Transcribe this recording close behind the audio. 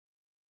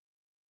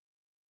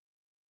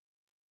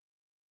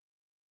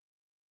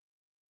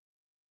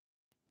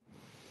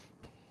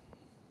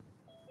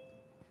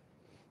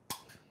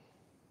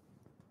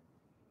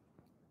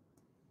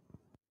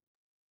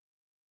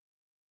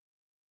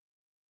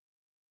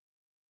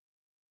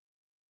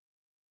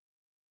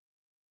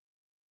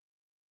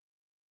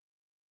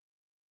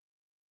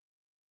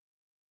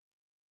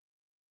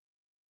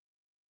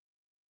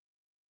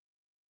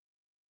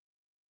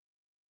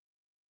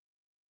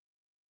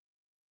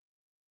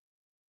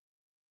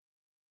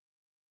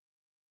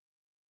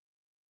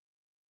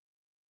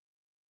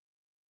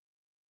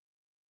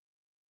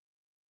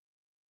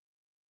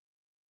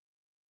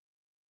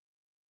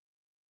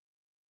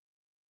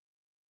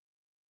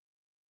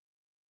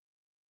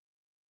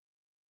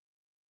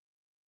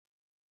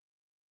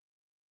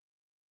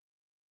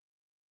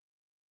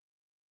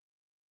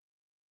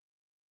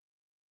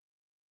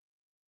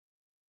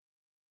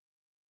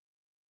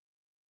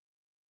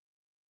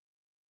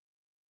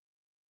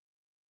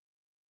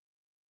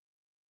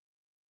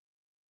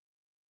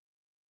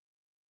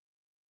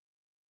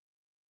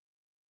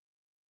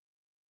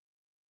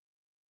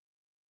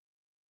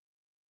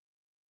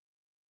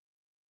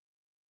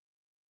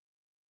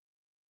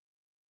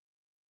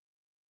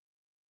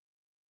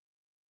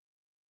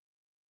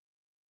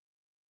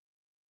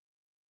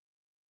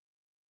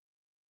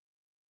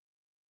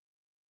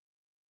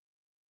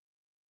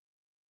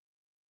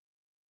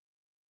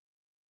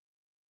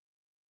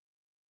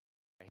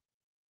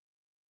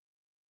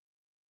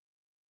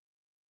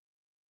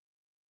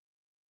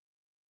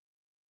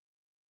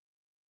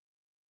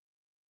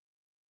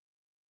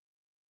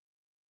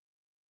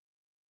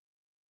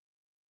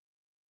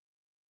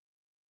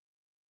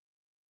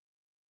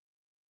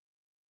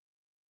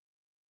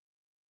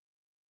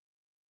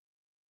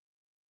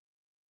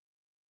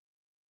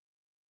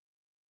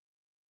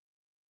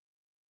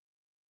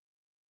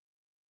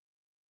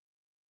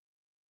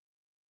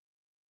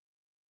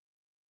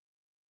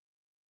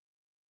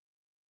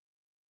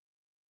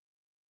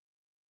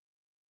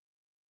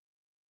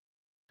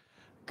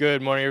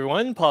Good morning,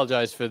 everyone.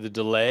 Apologize for the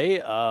delay.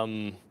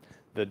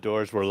 The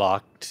doors were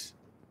locked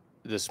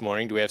this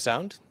morning. Do we have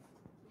sound?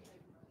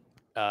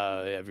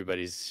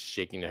 Everybody's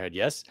shaking their head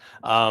yes.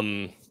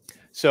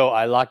 So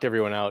I locked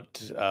everyone out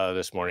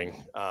this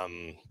morning.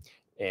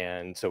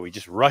 And so we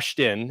just rushed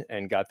in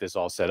and got this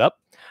all set up.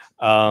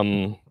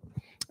 I'm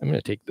going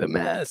to take the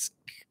mask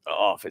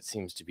off. It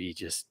seems to be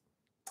just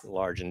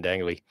large and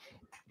dangly.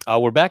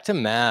 We're back to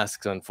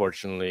masks,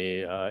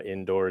 unfortunately,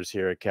 indoors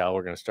here at Cal.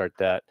 We're going to start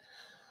that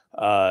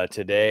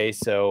today.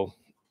 So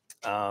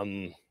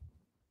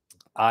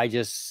I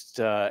just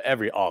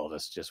all of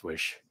us just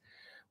wish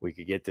we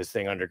could get this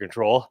thing under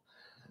control.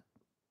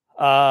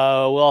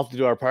 We'll have to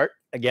do our part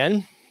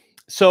again.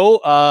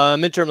 So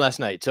midterm last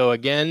night. So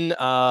again,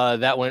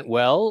 that went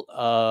well.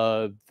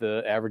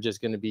 The average is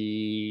going to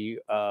be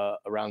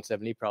around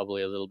 70,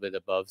 probably a little bit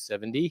above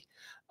 70.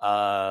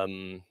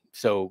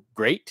 So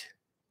great.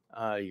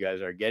 You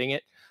guys are getting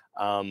it.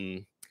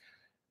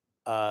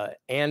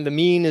 And the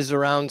mean is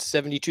around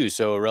 72,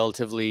 so a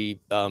relatively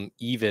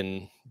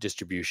even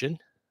distribution.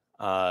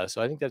 So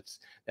I think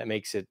that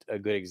makes it a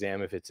good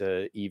exam if it's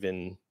a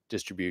even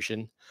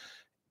distribution.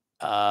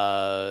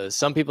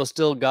 Some people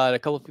still got, a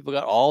couple of people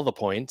got all the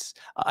points.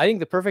 I think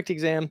the perfect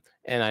exam,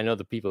 and I know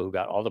the people who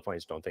got all the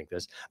points don't think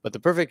this, but the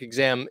perfect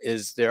exam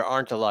is there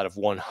aren't a lot of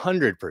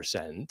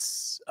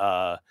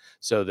 100%.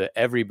 So that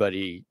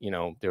everybody,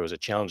 there was a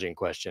challenging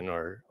question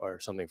or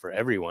something for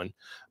everyone.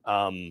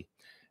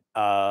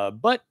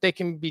 But they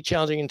can be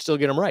challenging and still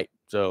get them right.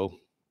 So,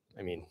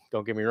 I mean,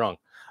 don't get me wrong.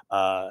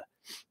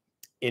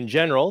 In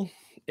general,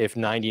 if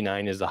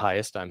 99 is the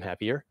highest, I'm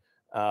happier.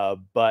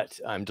 But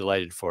I'm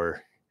delighted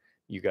for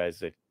you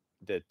guys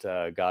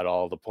that got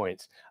all the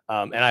points.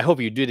 And I hope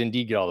you did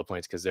indeed get all the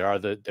points, because there are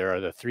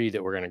the three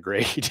that we're going to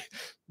grade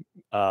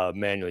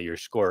manually. Your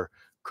score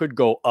could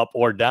go up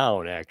or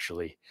down,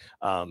 actually,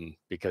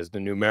 because the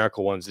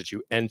numerical ones that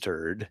you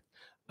entered,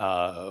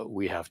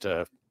 we have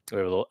a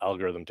little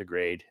algorithm to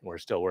grade, and we're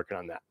still working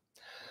on that.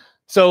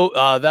 So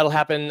that'll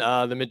happen.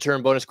 The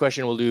midterm bonus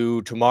question we'll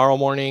do tomorrow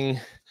morning.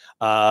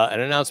 An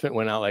announcement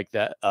went out like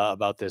that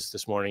about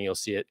this morning. You'll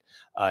see it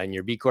in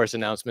your B course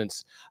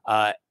announcements.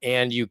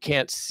 And you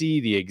can't see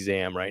the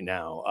exam right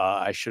now.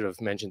 I should have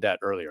mentioned that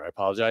earlier. I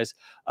apologize.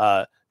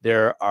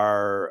 There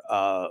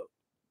are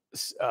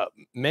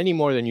many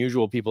more than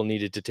usual people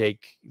needed to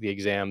take the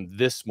exam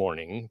this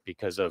morning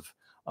because of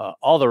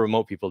all the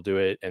remote people do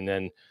it. And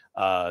then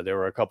there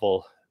were a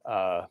couple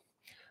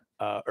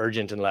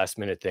urgent and last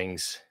minute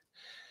things.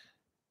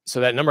 So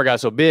that number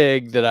got so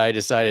big that I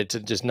decided to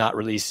just not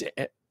release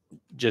it,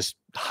 just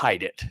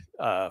hide it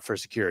for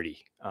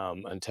security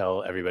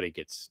until everybody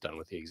gets done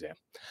with the exam.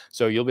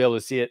 So you'll be able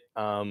to see it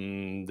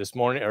this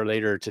morning or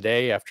later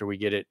today after we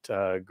get it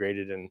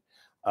graded and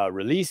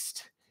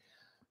released.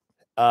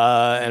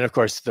 And of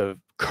course, the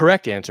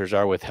correct answers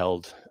are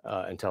withheld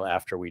until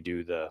after we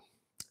do the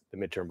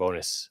midterm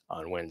bonus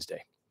on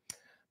Wednesday.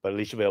 But at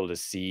least you'll be able to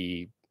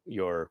see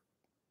your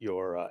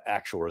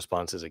actual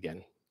responses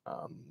again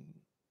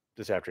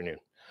this afternoon.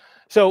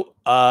 So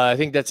I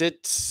think that's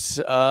it.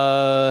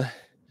 So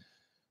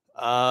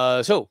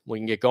we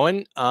can get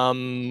going.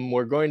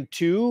 We're going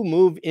to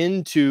move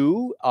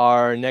into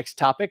our next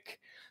topic.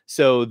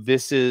 So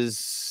this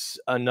is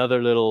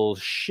another little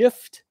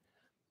shift.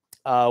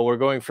 We're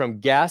going from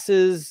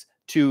gases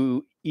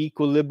to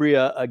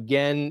equilibria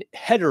again,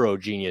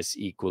 heterogeneous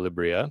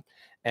equilibria.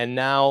 And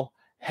now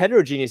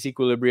heterogeneous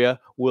equilibria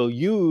will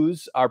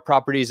use our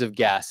properties of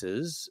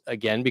gases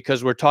again,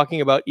 because we're talking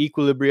about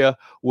equilibria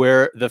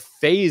where the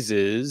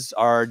phases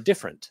are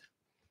different.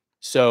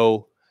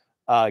 So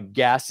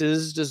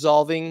gases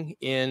dissolving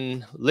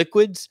in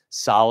liquids,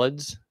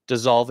 solids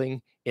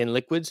dissolving in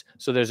liquids.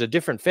 So there's a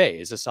different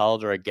phase, a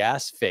solid or a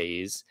gas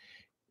phase,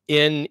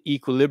 in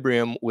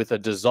equilibrium with a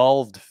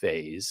dissolved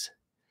phase.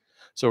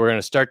 So we're going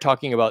to start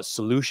talking about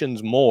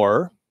solutions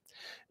more.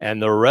 And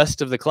the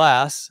rest of the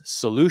class,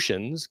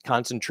 solutions,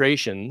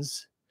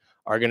 concentrations,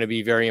 are going to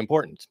be very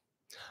important.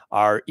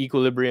 Our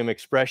equilibrium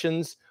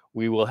expressions,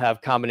 we will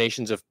have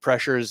combinations of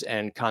pressures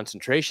and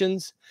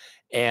concentrations,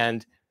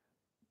 and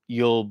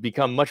you'll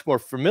become much more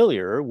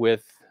familiar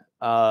with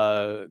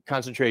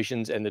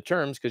concentrations and the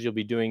terms because you'll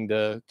be doing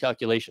the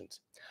calculations.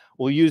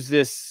 We'll use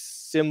this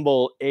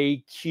symbol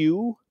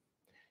AQ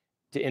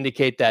to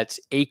indicate that's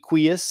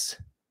aqueous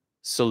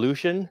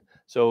solution.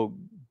 So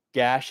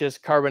gaseous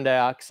carbon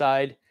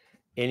dioxide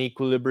in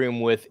equilibrium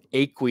with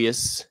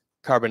aqueous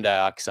carbon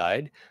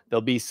dioxide.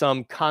 There'll be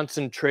some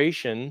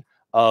concentration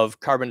of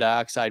carbon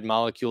dioxide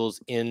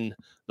molecules in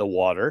the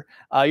water.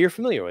 You're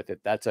familiar with it.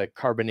 That's a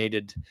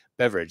carbonated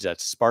beverage.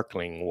 That's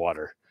sparkling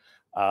water.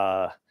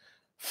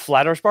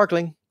 Flat or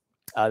sparkling.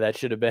 That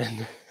should have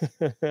been,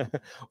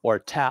 or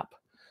tap.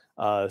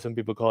 Some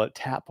people call it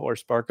tap or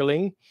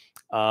sparkling.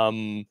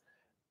 That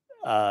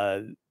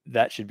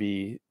should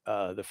be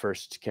the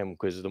first chem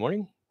quiz of the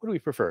morning. What do we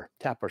prefer,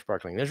 tap or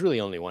sparkling? There's really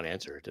only one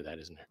answer to that,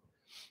 isn't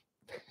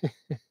there?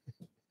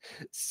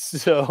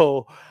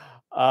 So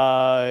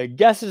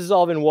gases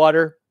dissolve in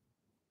water,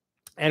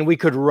 And we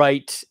could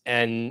write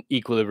an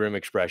equilibrium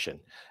expression.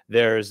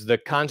 There's the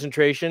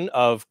concentration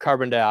of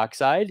carbon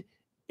dioxide,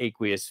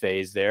 aqueous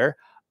phase there,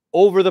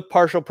 over the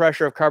partial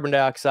pressure of carbon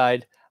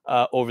dioxide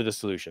over the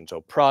solution.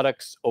 So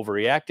products over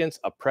reactants,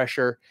 a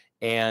pressure,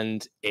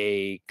 and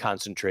a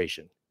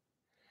concentration.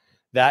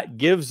 That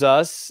gives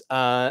us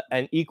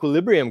an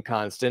equilibrium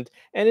constant.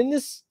 And in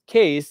this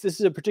case, this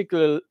is a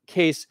particular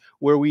case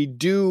where we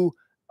do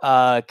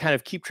kind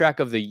of keep track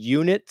of the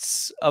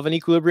units of an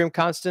equilibrium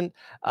constant.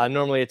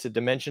 Normally it's a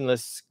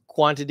dimensionless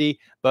quantity,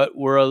 but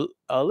we're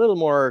a little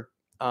more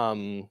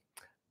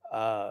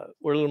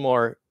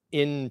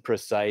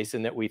imprecise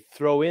in that we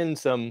throw in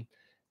some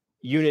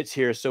units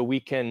here so we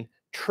can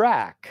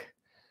track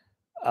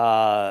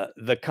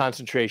the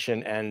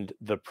concentration and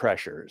the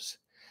pressures.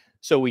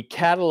 So we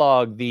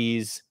catalog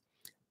these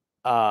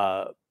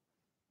by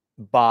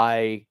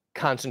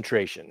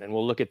concentration, and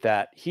we'll look at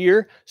that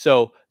here.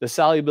 So the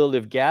solubility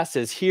of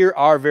gases, here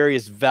are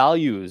various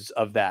values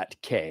of that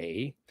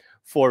K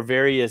for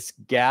various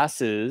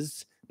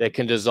gases that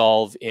can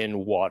dissolve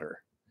in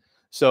water.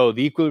 So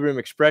the equilibrium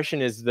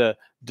expression is the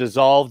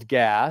dissolved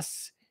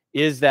gas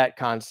is that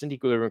constant,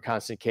 equilibrium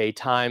constant K,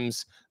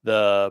 times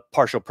the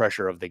partial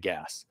pressure of the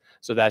gas.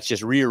 So that's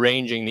just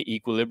rearranging the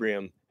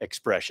equilibrium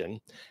expression.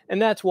 And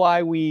that's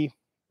why are we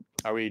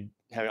having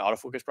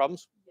autofocus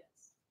problems? Yes.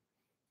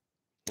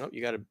 Oh,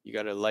 you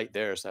got a light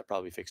there, so that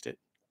probably fixed it.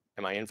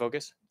 Am I in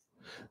focus?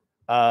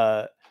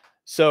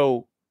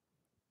 So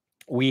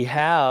we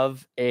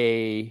have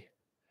a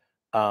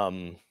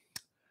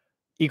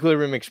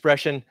equilibrium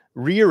expression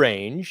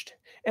rearranged,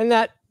 and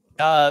that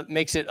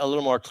makes it a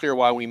little more clear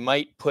why we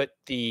might put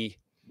the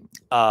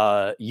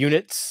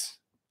units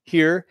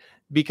here,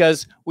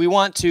 because we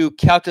want to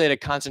calculate a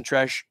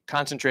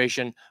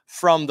concentration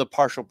from the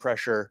partial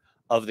pressure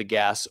of the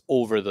gas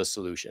over the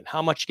solution.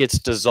 How much gets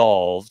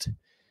dissolved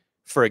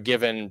for a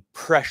given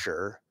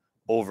pressure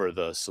over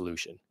the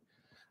solution.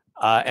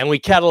 And we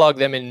catalog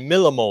them in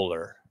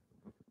millimolar.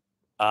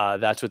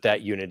 That's what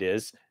that unit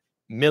is.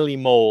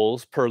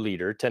 Millimoles per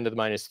liter, 10 to the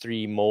minus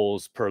 3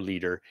 moles per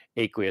liter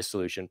aqueous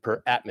solution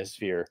per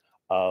atmosphere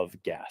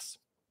of gas.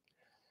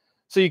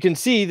 So you can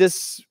see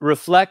this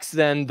reflects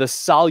then the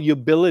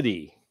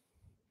solubility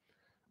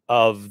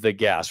of the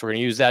gas. We're going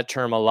to use that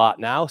term a lot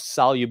now.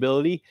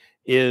 Solubility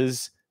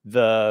is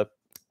the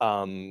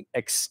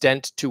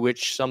extent to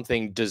which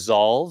something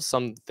dissolves.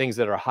 Some things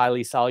that are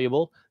highly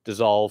soluble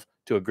dissolve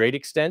to a great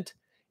extent.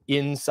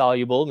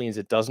 Insoluble means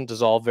it doesn't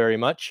dissolve very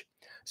much.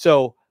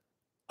 So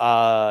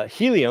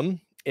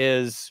helium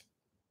is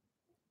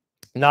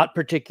not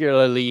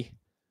particularly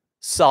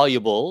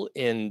soluble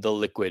in the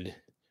liquid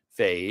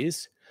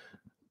phase.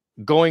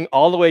 Going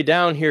all the way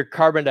down here,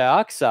 carbon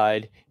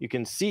dioxide, you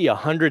can see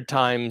 100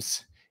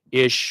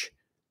 times-ish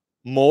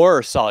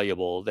more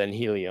soluble than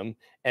helium.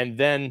 And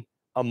then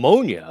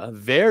ammonia,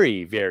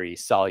 very, very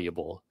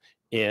soluble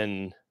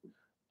in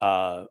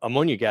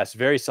ammonia gas,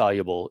 very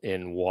soluble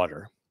in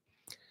water.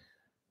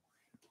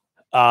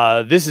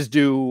 This is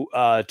due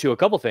to a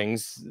couple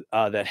things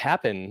that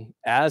happen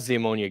as the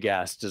ammonia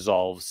gas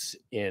dissolves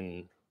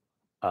in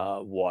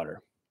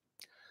water.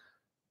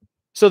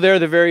 So there are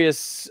the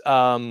various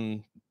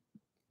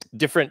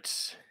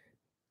different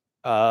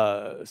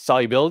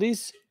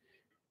solubilities.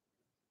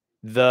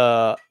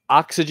 The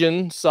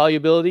oxygen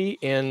solubility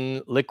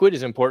in liquid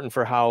is important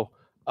for how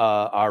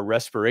our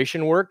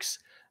respiration works.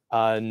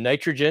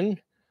 Nitrogen,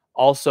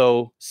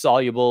 also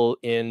soluble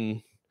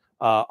in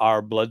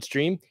our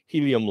bloodstream,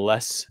 helium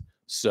less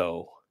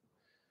so.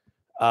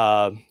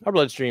 Our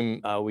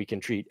bloodstream we can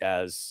treat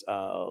as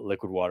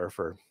liquid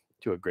water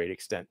to a great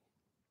extent.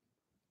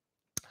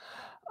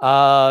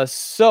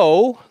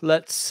 So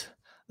let's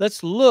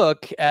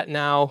look at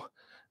now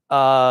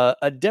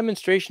a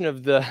demonstration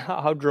of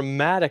how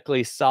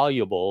dramatically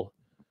soluble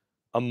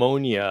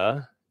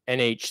ammonia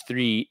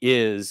NH3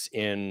 is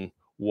in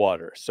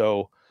water.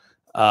 So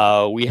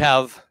we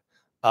have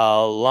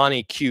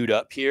Lonnie queued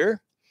up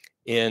here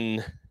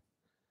in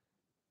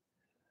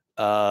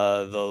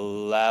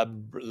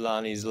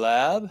Lonnie's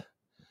lab.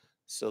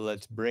 So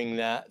let's bring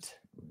that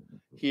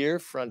here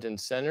front and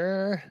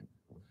center.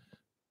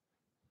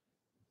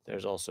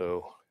 There's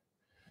also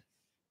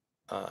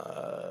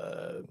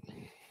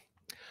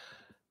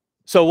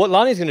so what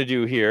Lonnie's going to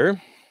do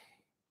here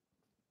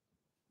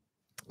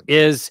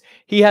is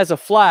he has a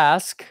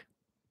flask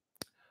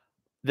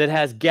that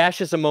has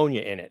gaseous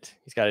ammonia in it.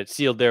 He's got it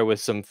sealed there with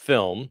some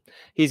film.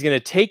 He's going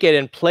to take it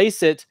and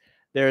place it.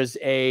 There's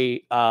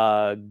a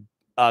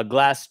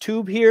glass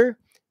tube here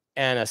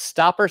and a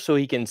stopper so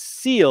he can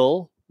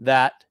seal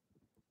that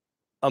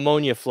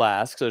ammonia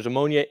flask. So there's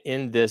ammonia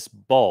in this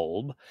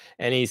bulb,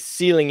 and he's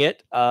sealing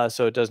it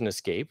so it doesn't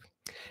escape.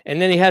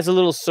 And then he has a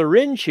little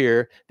syringe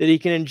here that he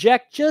can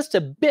inject just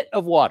a bit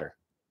of water,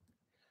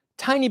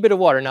 tiny bit of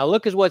water. Now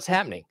look at what's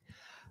happening.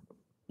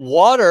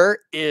 Water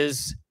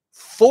is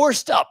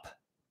forced up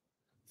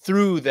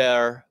through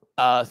there,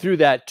 through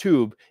that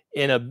tube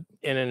in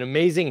an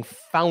amazing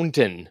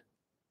fountain.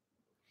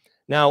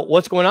 Now,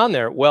 what's going on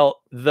there?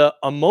 Well, the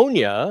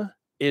ammonia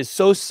is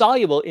so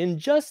soluble in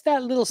just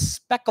that little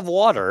speck of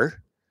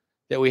water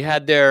that we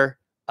had there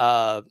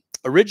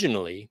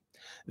originally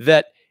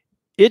that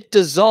it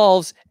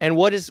dissolves. And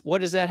what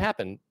does that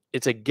happen?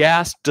 It's a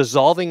gas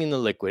dissolving in the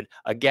liquid,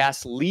 a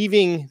gas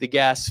leaving the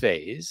gas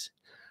phase.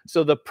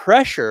 So the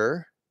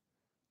pressure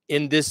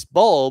in this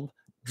bulb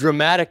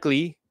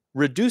dramatically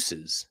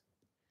reduces.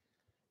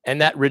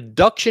 And that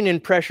reduction in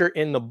pressure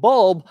in the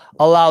bulb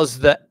allows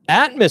the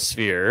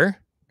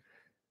atmosphere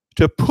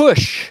to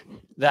push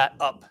that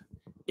up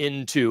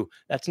into,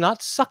 that's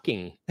not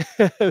sucking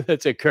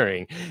that's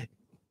occurring.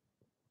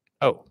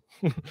 Oh,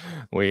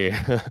 we,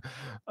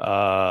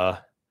 oh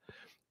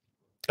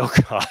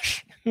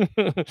gosh.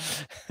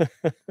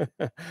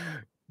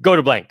 Go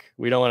to blank.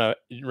 We don't want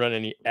to run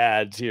any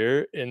ads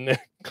here in the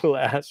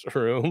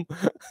classroom.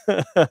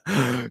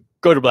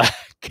 Go to blank.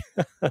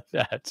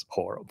 That's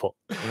horrible.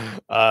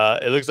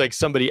 It looks like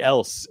somebody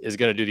else is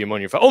going to do the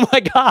ammonia. Oh my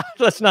God.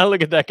 Let's not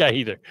look at that guy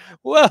either.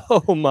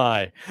 Whoa,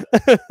 my.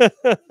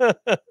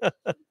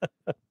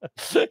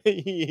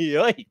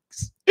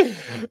 Yikes.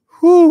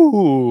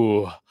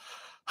 Whoo.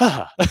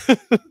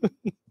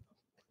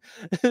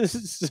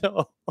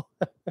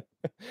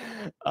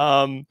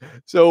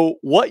 So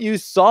what you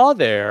saw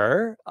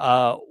there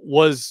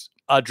was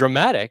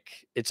dramatic.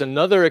 It's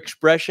another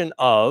expression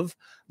of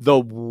the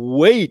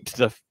weight,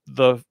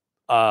 the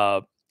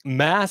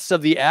mass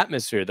of the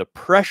atmosphere, the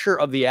pressure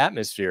of the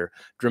atmosphere,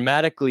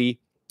 dramatically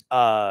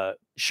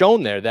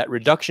shown there. That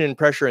reduction in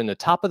pressure in the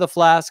top of the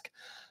flask,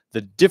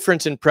 the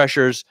difference in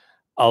pressures,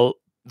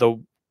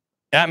 the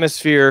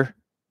atmosphere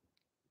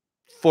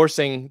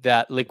forcing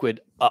that liquid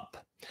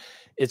up.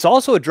 It's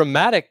also a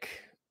dramatic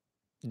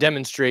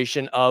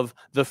demonstration of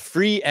the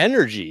free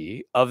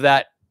energy of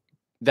that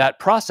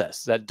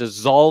process, that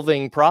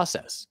dissolving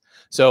process.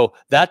 So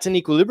that's an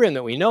equilibrium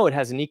that we know. It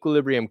has an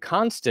equilibrium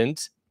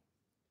constant,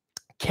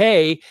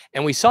 K,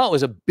 and we saw it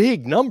was a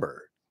big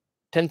number,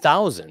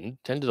 10,000,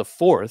 10 to the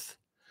fourth.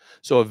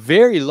 So a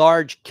very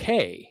large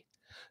K.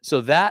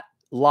 So that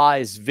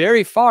lies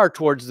very far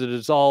towards the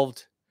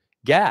dissolved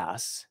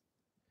gas,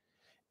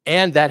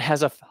 and that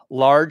has a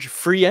large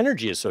free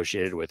energy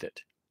associated with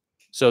it.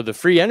 So the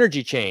free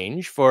energy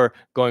change for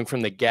going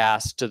from the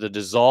gas to the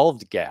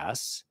dissolved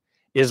gas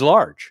is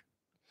large.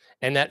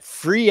 And that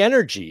free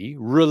energy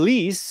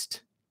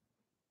released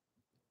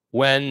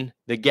when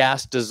the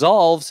gas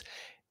dissolves,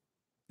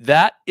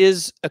 that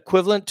is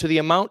equivalent to the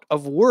amount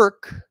of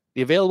work,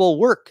 the available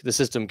work the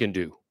system can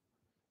do.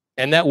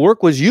 And that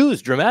work was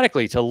used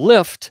dramatically to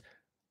lift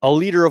a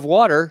liter of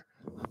water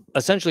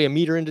essentially a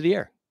meter into the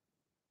air.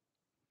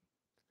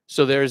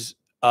 So there's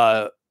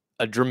a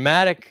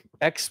dramatic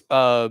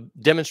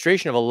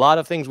demonstration of a lot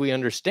of things we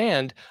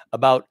understand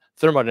about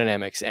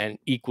thermodynamics and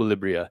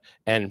equilibria,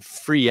 and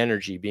free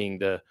energy being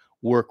the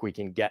work we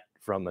can get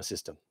from a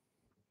system.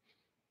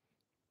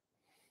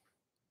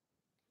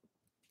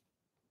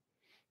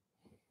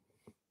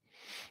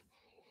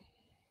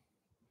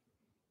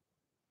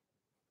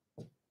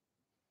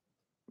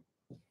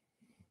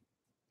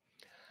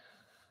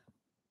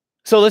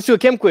 So let's do a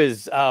chem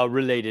quiz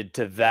related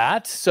to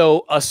that.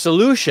 So a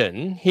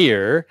solution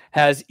here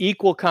has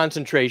equal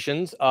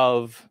concentrations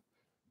of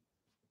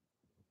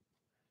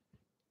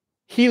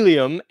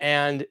helium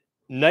and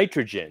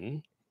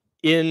nitrogen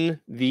in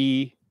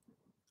the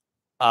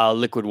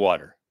liquid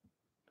water.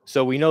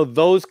 So we know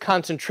those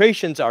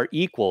concentrations are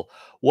equal.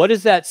 What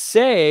does that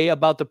say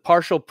about the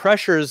partial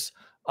pressures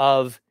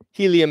of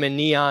helium and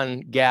neon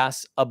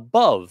gas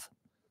above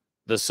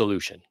the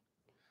solution?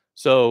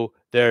 So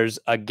there's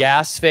a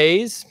gas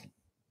phase.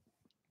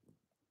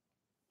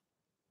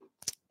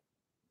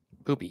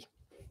 Poopy.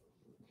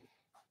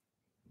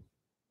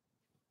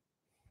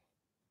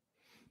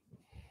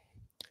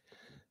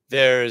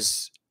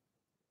 There's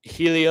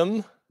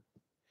helium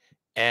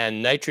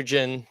and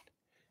nitrogen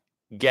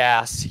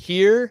gas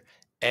here,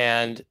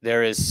 and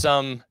there is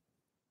some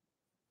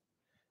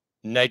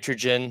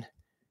nitrogen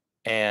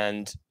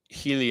and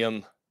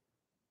helium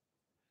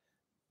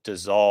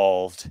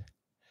dissolved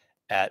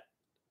at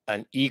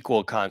an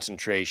equal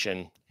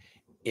concentration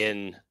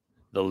in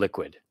the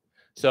liquid.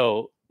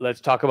 So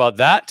let's talk about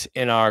that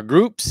in our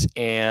groups,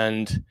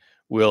 and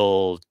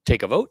we'll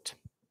take a vote.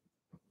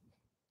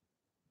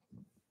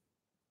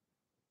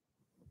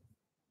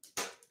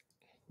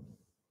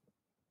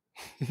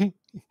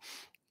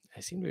 I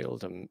seem to be able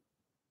to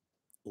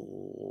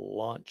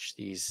launch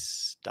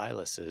these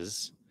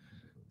styluses.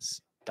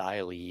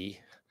 Styly.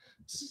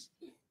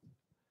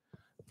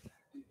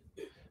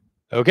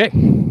 Okay.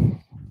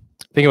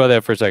 Think about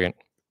that for a second.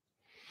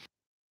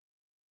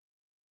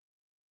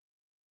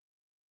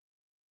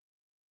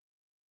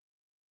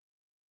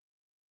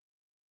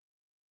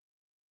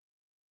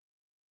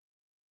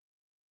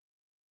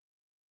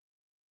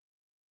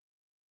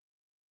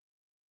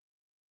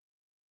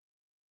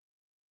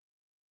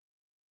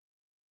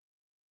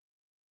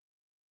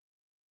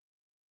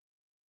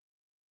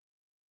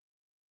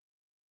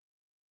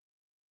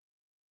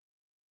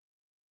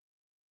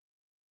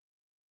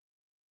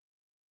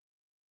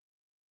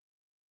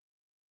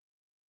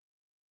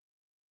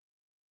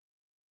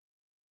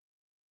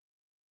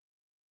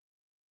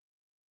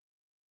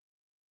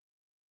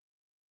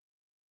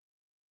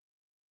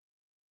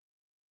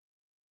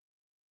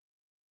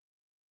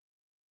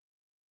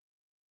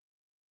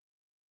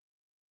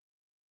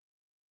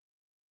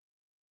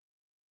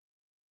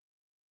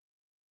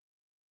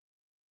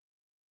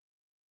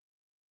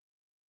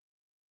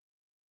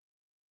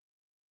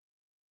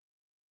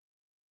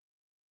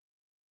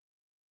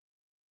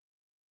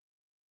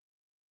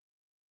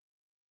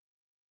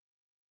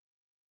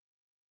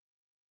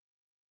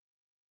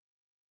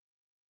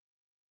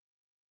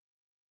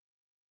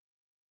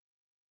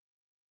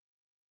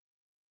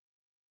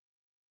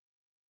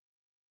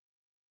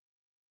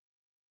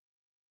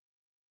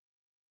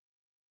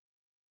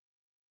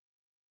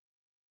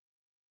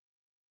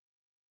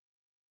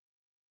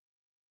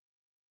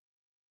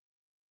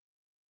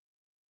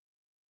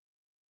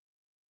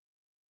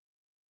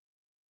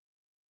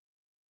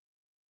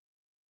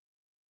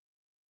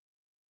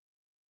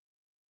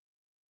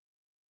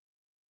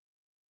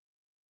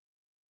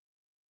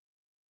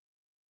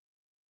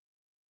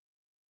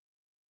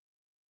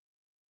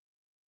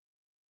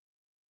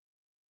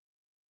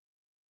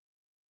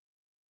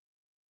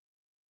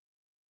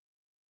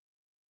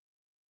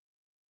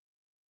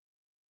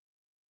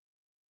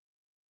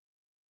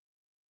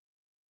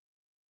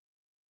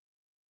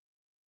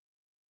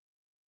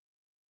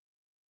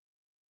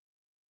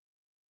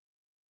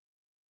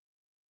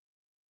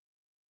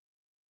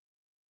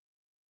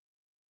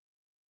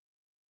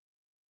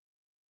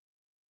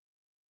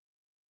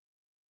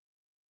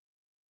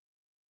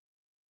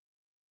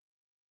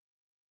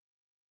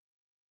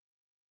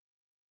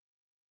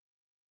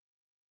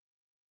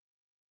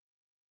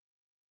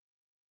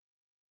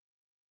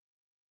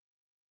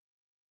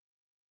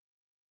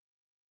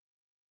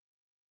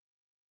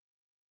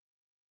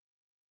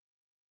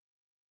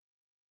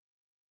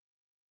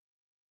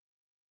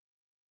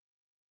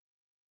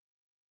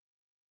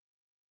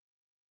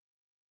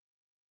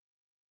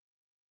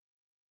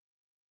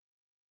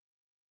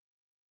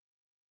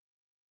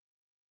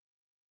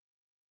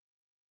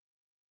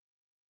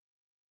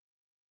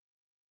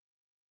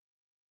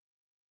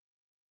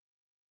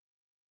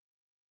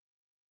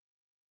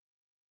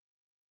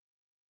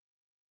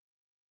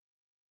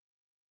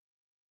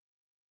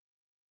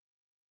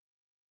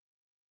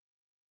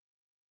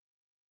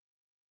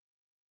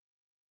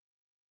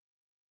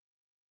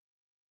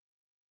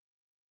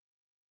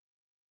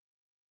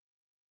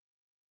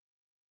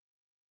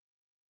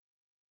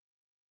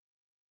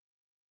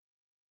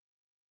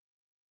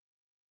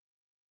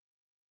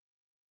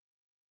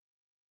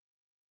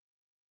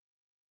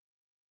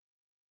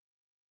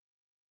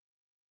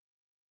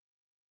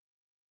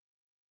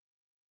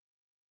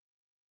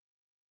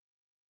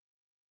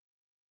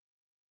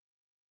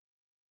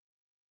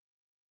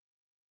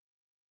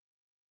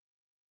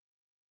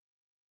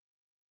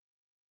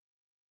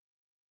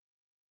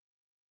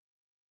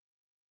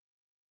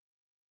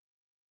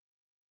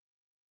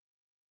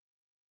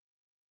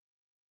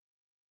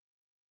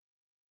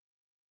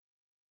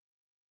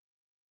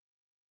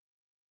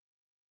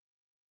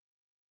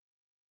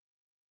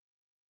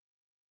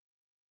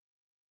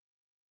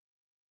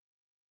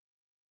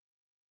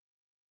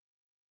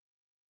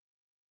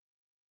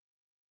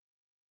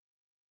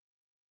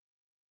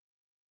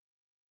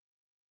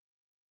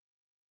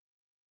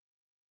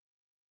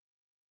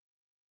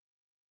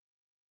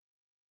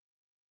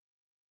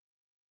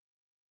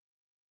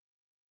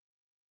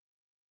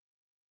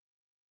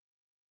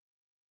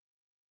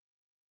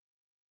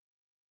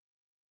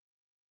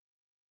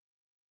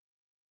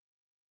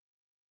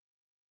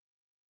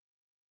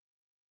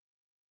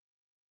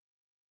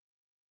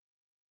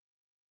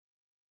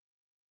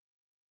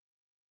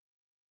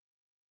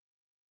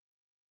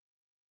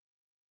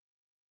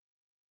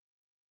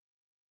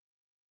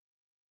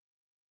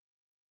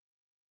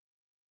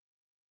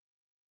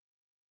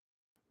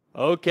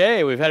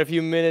 Okay, we've had a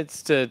few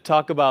minutes to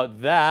talk about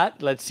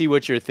that. Let's see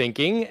what you're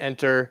thinking.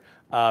 Enter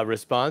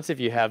response if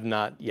you have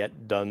not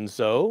yet done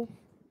so.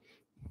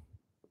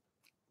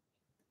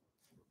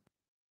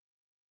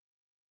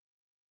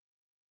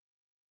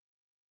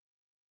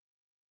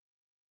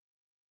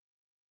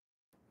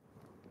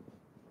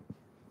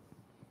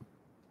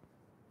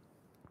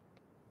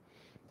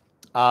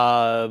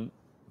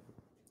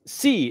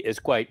 C is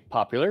quite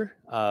popular,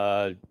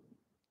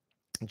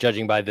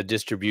 judging by the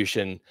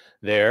distribution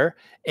there.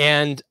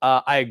 And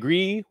I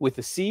agree with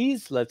the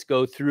C's. Let's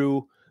go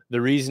through the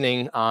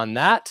reasoning on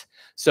that.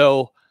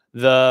 So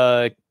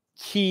the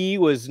key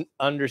was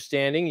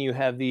understanding. You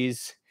have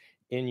these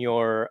in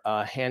your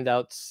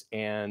handouts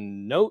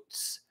and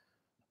notes.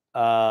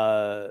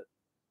 The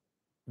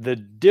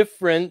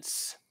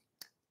difference,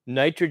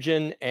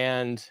 nitrogen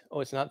and,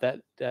 oh, it's not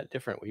that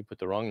different. We put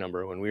the wrong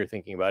number when we were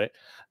thinking about it.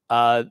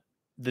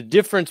 The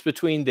difference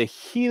between the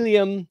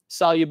helium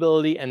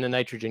solubility and the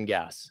nitrogen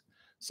gas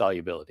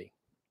solubility.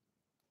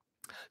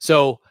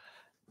 So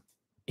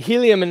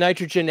helium and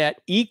nitrogen at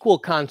equal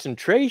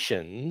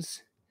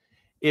concentrations,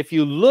 if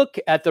you look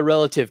at the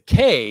relative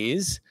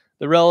Ks,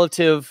 the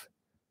relative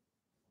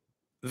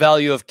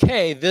value of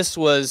K, this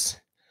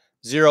was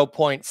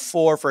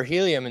 0.4 for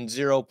helium and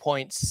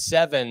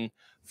 0.7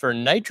 for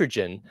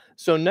nitrogen.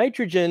 So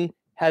nitrogen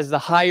has the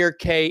higher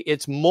K,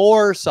 it's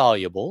more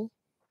soluble.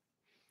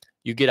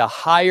 You get a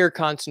higher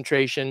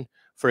concentration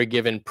for a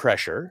given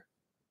pressure.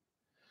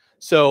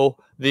 So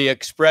the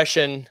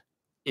expression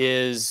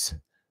is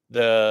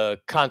the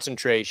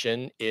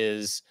concentration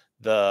is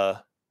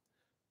the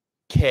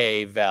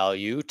K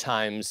value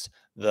times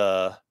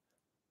the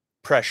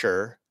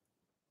pressure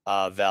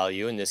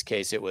value. In this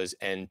case, it was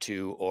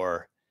N2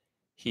 or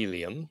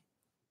helium.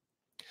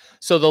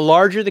 So the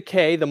larger the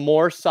K, the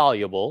more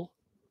soluble.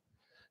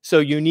 So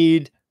you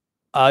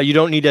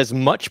don't need as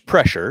much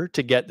pressure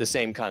to get the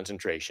same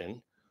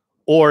concentration.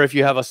 Or if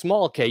you have a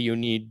small K, you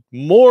need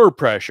more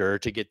pressure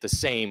to get the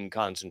same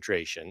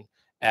concentration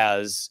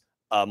as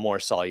a more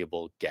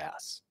soluble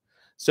gas.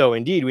 So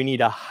indeed, we need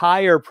a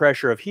higher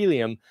pressure of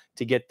helium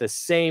to get the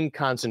same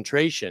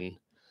concentration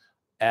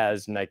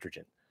as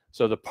nitrogen.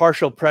 So the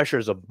partial pressure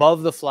is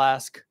above the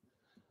flask.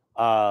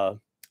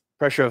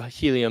 Pressure of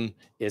helium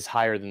is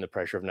higher than the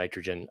pressure of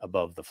nitrogen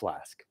above the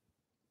flask.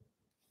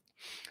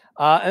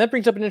 And that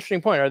brings up an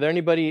interesting point. Are there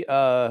anybody,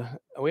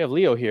 we have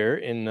Leo here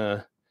in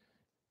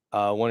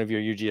one of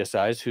your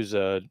UGSIs who's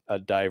a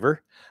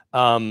diver.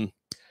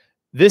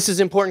 This is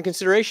important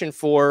consideration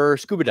for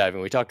scuba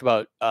diving. We talked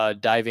about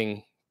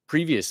diving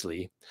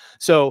previously.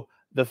 So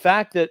the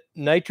fact that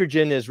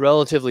nitrogen is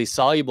relatively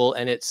soluble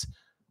and it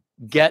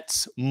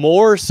gets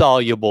more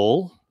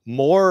soluble,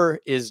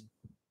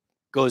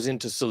 goes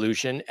into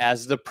solution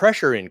as the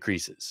pressure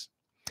increases.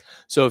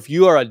 So if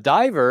you are a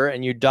diver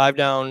and you dive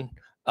down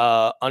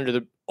under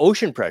the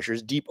ocean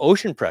pressures, deep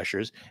ocean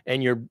pressures,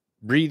 and you're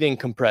breathing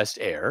compressed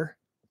air,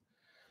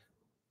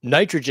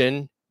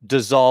 nitrogen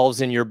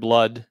dissolves in your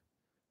blood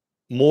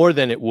more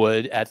than it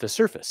would at the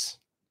surface.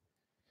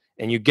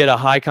 And you get a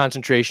high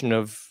concentration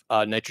of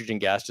nitrogen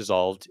gas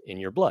dissolved in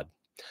your blood.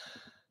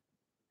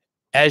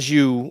 As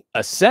you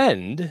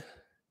ascend,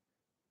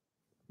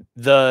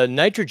 the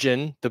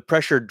nitrogen, the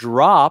pressure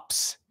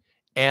drops.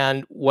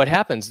 And what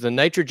happens? The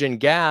nitrogen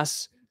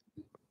gas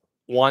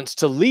wants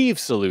to leave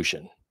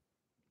solution.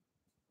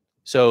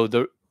 So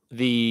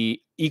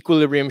the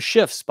equilibrium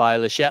shifts by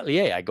Le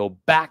Chatelier. I go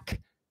back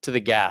to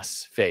the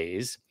gas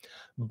phase,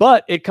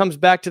 but it comes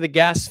back to the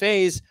gas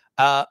phase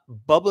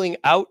bubbling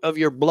out of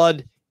your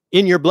blood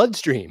in your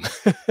bloodstream.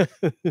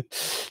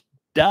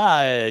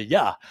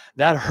 Yeah,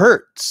 that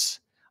hurts.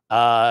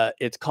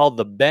 It's called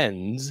the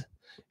bends.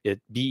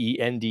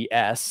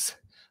 BENDS.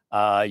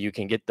 You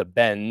can get the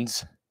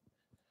bends.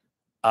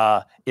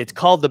 It's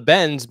called the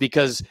bends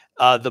because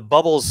the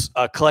bubbles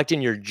collect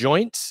in your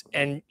joints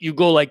and you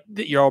go like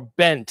you're all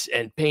bent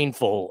and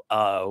painful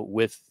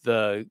with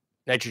the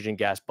nitrogen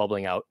gas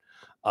bubbling out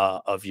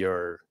of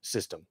your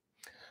system.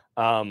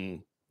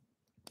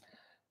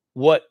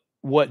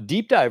 What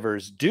deep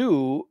divers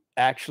do,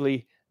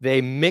 actually,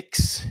 they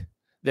mix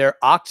their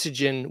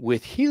oxygen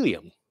with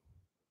helium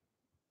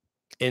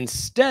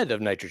instead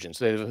of nitrogen.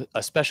 So they have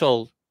a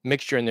special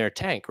mixture in their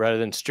tank. Rather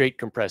than straight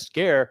compressed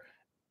air,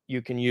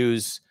 you can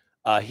use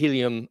a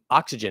helium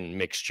oxygen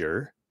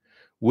mixture,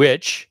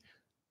 which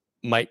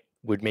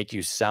would make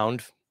you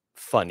sound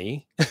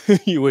funny.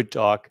 You would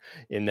talk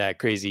in that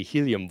crazy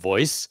helium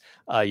voice.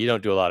 You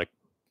don't do a lot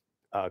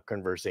of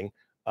conversing.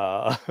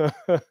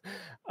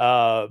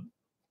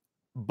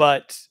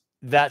 But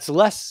that's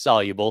less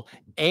soluble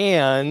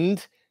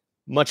and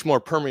much more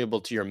permeable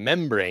to your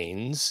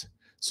membranes.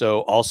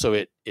 So also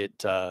it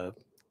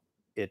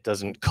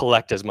doesn't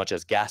collect as much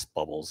as gas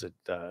bubbles. It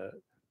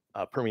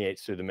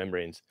permeates through the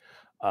membranes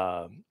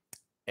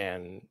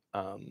and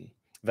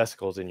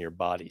vesicles in your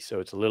body.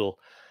 So it's a little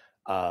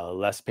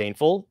less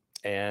painful.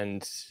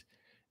 And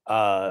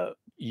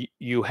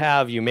you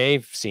may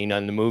have seen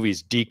on the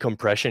movies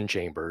decompression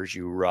chambers.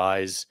 You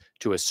rise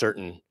to a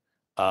certain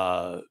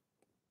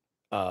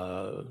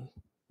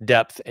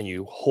depth and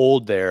you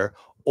hold there,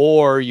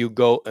 or you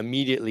go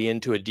immediately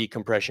into a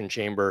decompression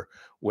chamber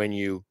when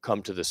you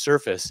come to the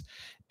surface,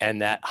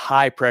 and that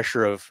high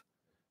pressure of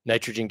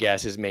nitrogen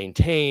gas is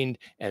maintained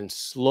and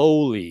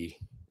slowly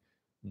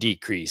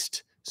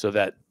decreased so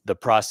that the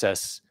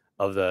process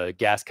of the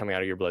gas coming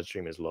out of your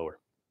bloodstream is lower.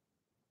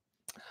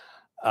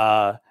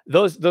 So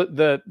there's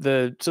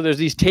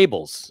these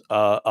tables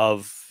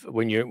of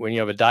when you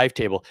have a dive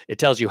table, it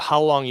tells you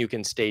how long you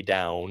can stay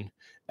down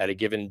at a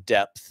given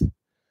depth,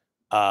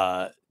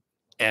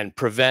 and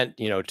prevent,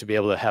 to be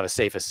able to have a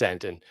safe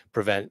ascent and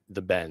prevent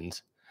the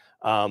bends.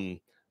 And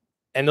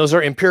those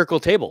are empirical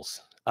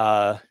tables.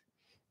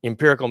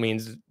 Empirical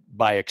means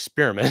by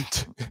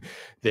experiment.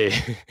 they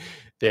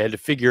they had to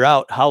figure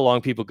out how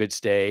long people could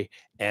stay,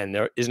 and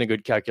there isn't a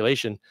good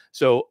calculation.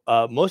 So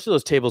most of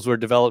those tables were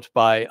developed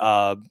by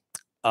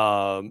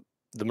the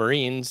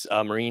Marines,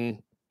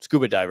 marine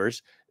scuba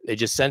divers. They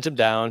just sent them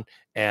down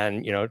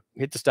and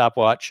hit the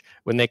stopwatch.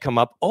 When they come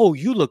up, oh,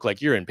 you look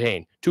like you're in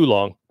pain. Too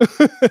long.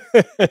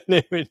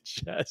 They would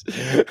just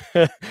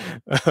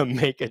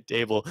make a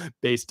table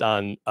based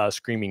on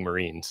screaming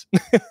Marines.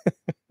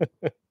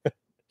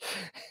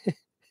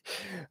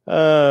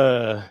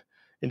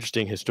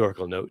 Interesting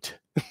historical note.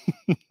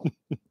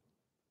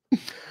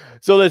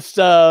 So let's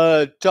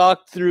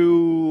talk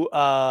through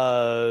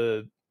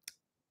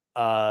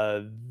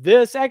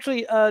this.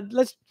 Actually,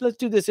 let's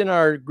do this in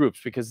our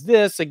groups, because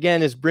this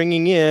again is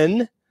bringing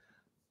in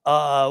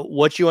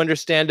what you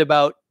understand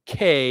about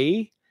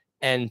K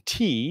and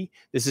T.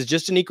 This is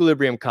just an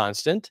equilibrium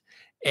constant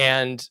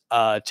and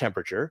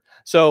temperature.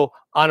 So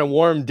on a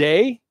warm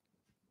day,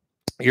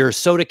 your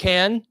soda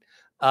can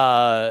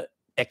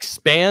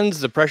expands,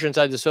 the pressure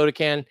inside the soda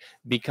can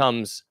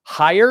becomes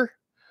higher.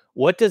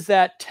 What does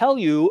that tell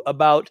you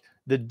about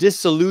the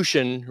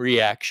dissolution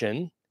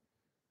reaction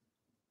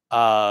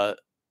of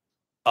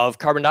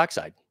carbon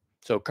dioxide?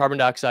 So carbon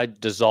dioxide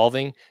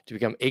dissolving to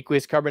become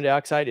aqueous carbon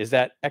dioxide. Is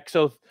that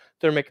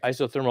exothermic,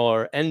 isothermal,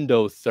 or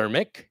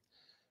endothermic?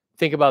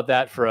 Think about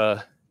that for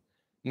a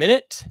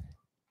minute,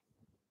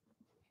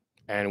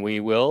 and we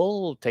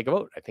will take a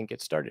vote. I think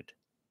it started.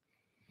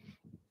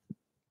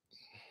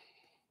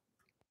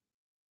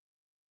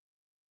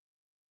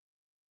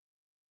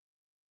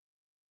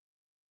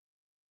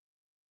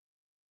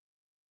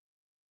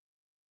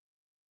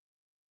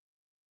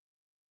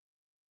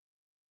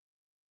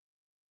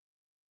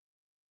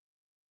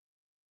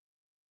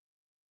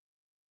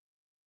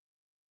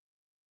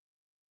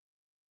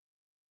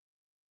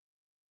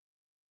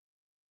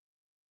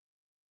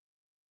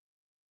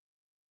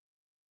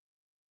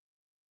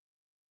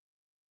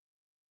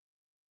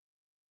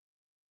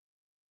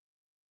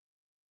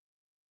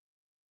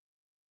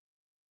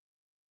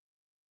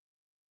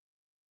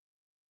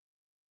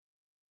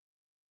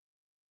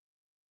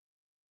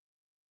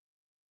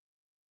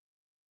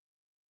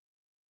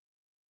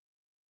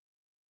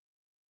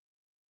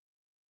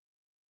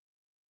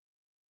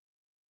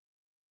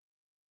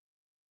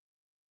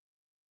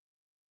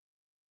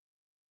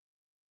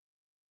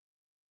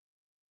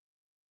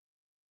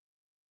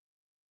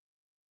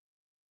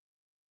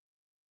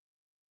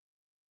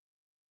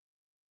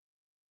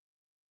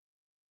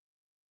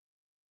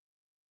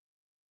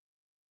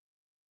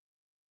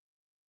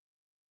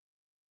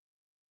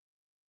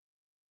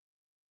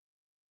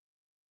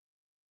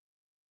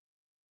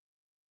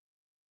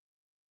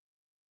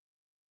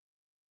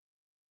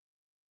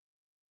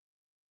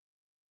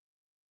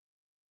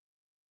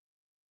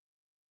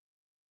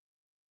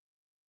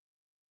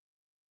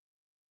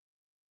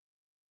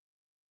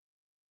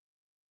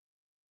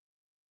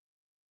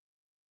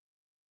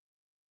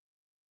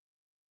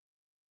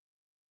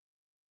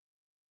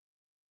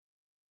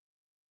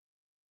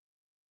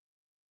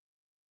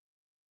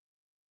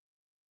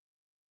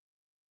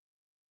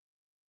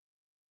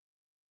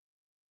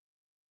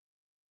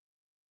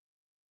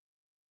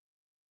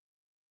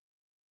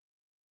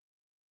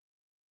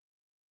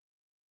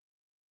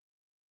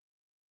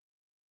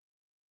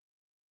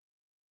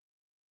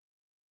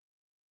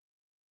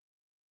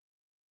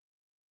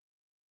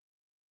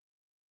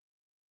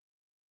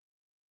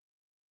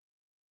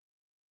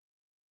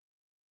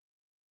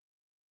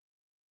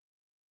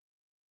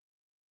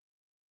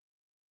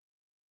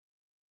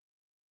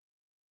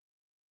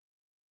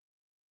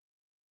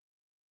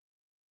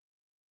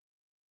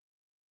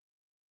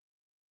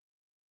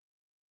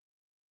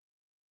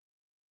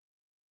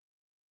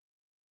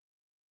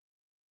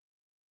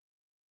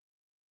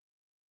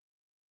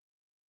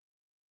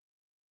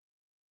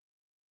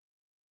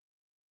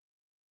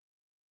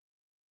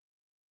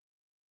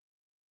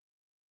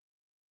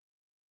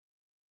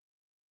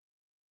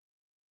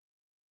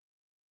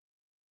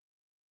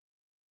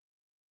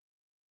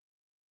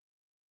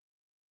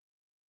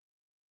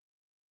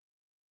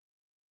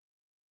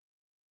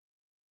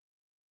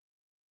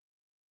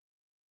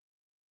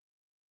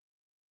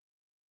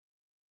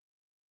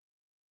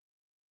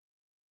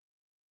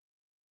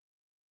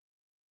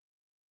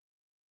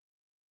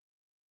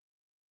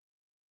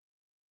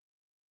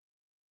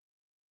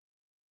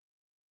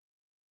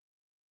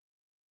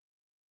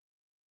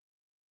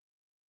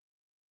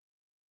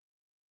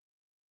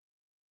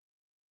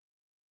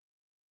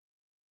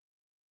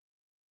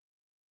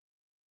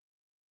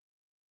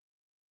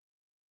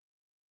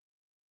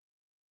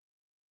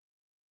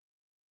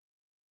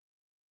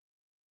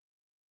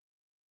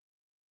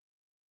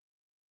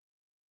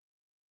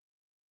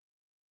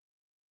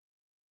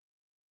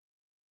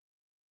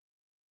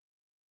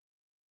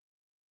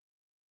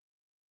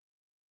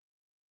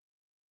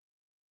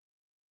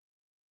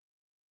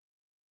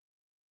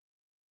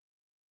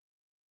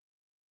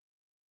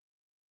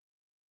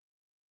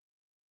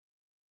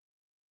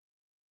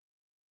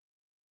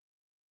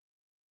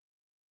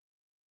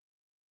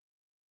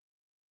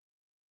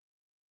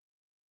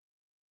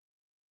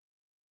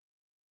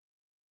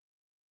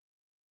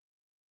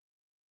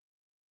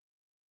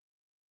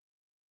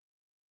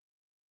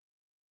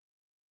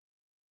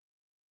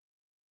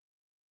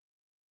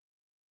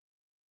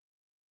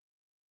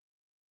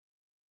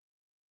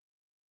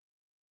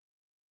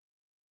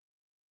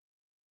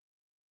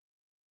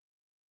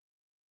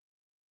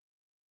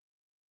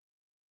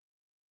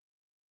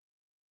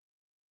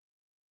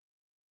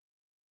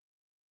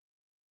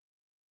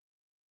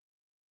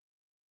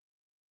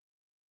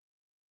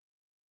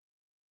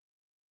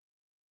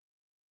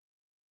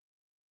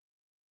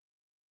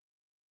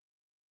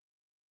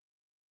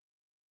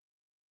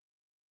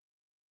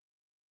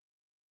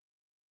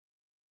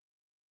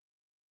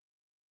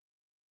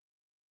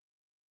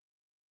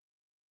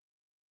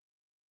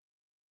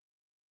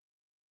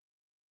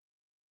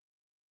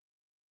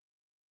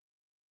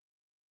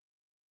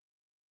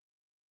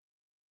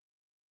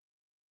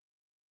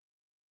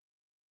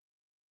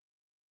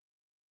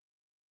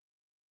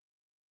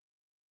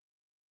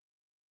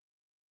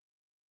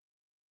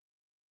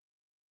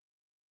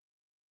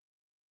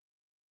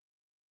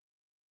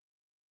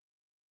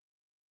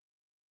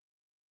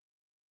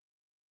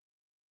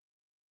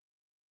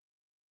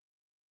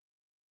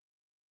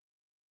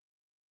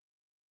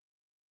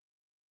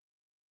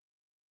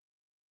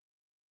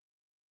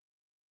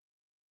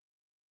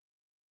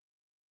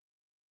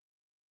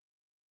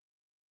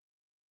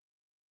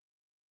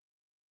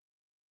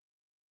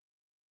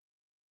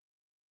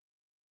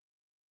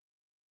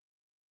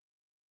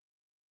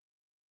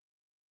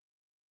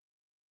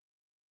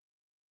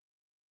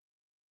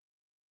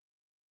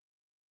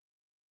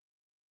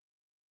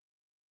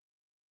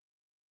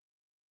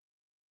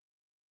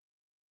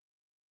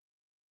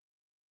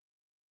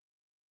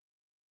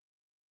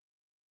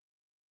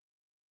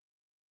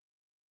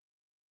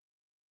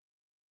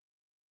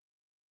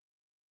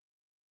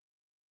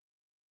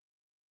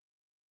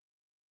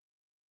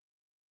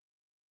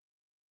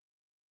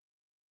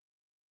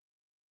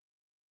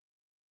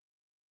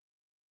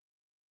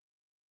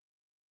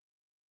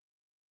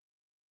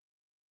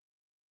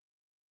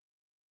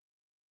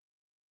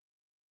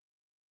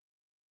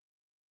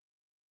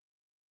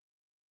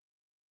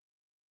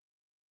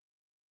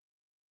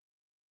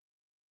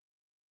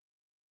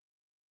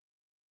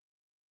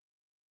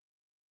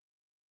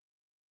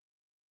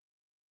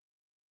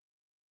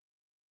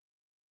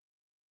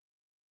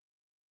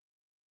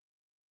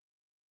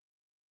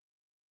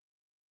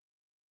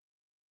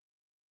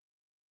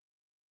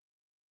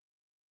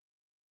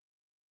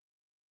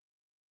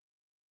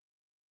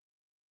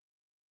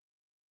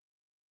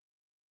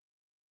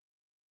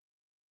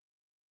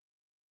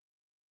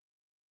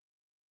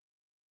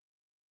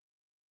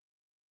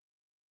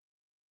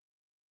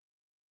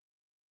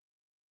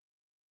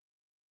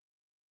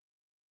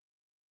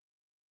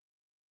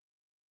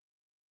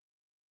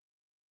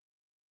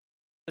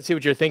 Let's see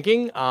what you're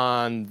thinking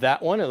on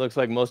that one. It looks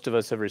like most of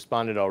us have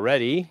responded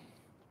already.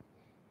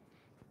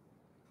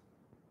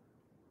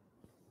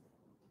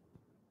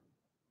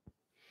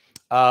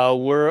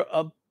 We're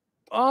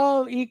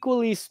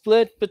equally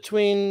split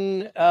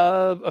between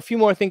a few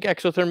more think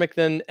exothermic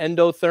than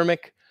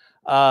endothermic.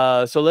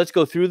 So let's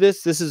go through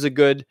this. This is a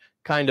good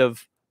kind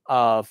of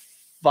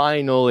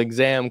final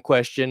exam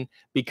question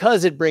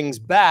because it brings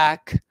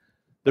back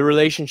the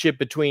relationship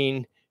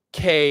between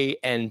K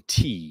and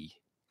T.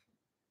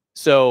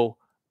 So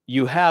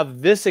you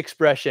have this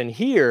expression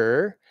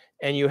here,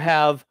 and you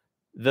have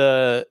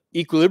the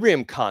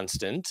equilibrium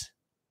constant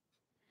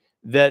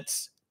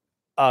that's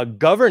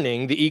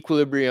governing the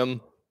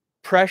equilibrium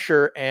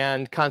pressure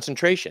and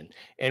concentration.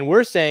 And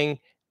we're saying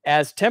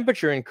as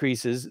temperature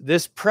increases,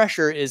 this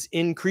pressure is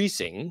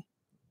increasing.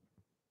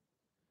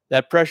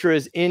 That pressure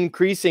is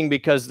increasing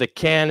because the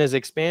can is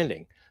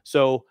expanding.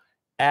 So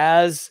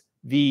as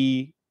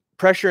the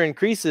pressure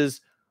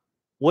increases,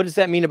 what does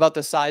that mean about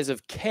the size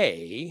of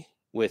K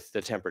with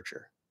the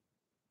temperature?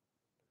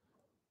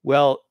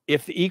 Well,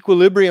 if the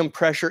equilibrium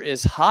pressure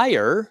is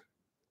higher,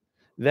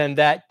 then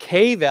that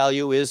K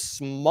value is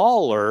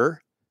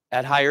smaller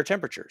at higher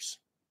temperatures.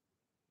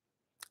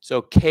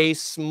 So K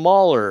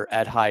smaller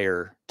at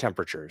higher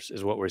temperatures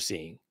is what we're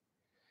seeing.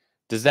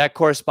 Does that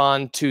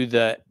correspond to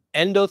the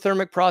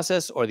endothermic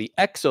process or the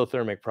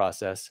exothermic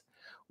process?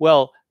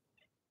 Well,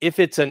 if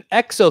it's an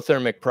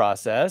exothermic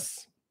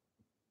process,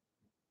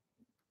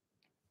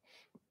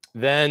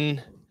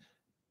 then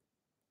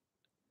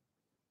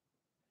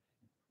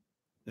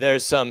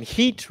there's some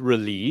heat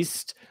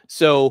released.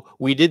 So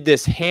we did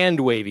this hand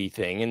wavy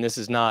thing, and this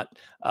is not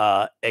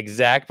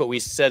exact, but we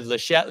said Le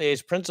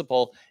Chatelier's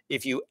principle,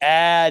 if you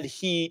add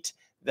heat,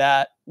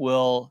 that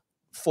will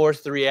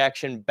force the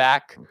reaction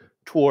back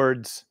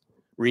towards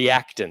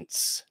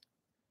reactants.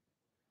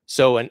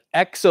 So an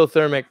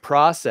exothermic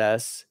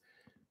process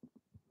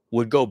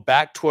would go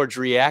back towards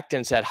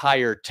reactants at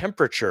higher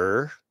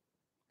temperature,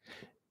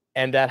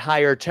 and that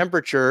higher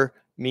temperature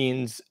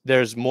means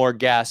there's more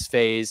gas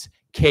phase,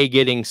 K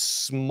getting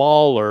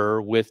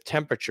smaller with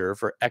temperature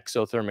for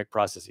exothermic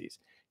processes.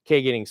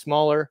 K getting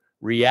smaller,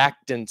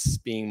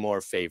 reactants being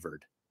more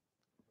favored.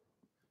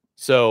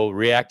 So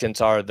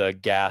reactants are the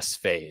gas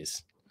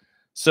phase.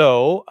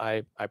 So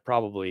I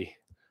probably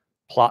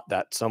plot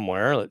that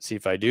somewhere. Let's see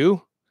if I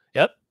do.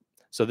 Yep.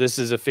 So this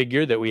is a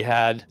figure that we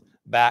had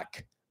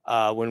back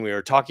when we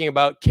were talking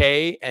about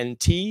K and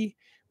T.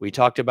 We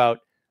talked about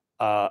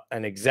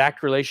an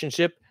exact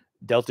relationship.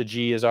 Delta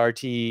G is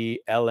RT,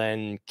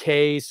 ln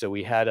K. So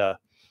we had a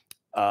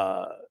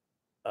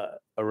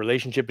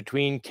relationship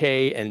between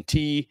K and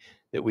T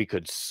that we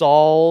could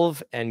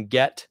solve and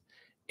get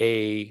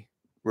a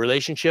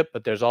relationship,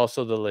 but there's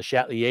also the Le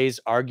Chatelier's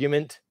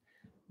argument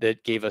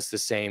that gave us the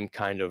same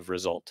kind of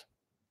result.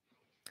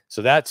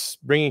 So that's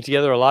bringing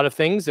together a lot of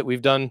things that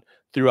we've done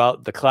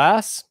throughout the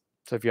class.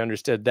 So if you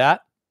understood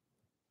that,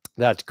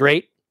 that's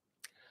great.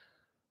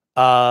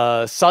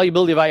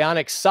 Solubility of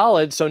ionic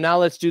solid. So now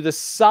let's do the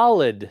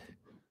solid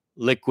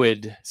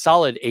liquid,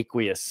 solid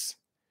aqueous.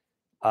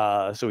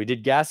 So we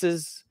did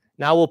gases.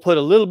 Now we'll put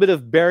a little bit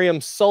of barium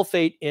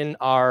sulfate in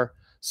our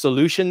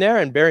solution there,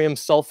 and barium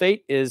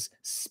sulfate is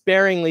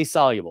sparingly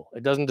soluble.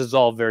 It doesn't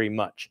dissolve very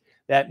much.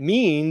 That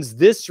means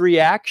this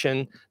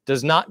reaction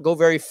does not go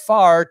very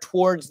far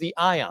towards the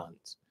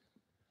ions.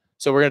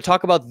 So we're going to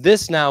talk about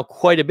this now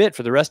quite a bit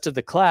for the rest of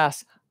the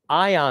class,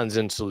 ions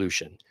in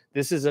solution.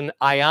 This is an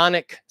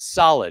ionic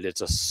solid.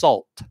 It's a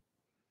salt.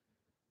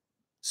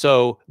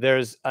 So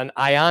there's an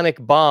ionic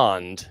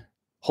bond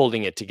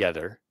holding it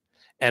together,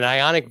 and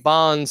ionic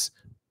bonds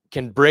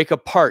can break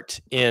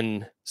apart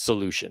in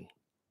solution.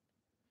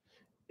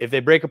 If they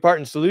break apart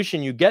in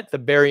solution, you get the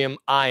barium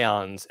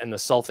ions and the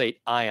sulfate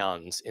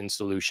ions in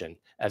solution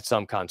at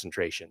some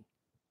concentration.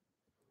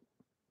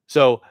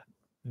 So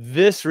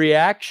this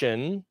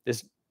reaction,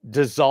 this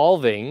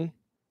dissolving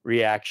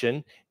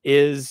reaction,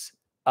 is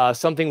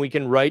something we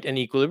can write an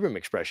equilibrium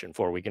expression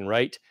for. We can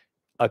write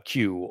a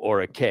Q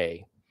or a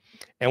K.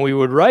 And we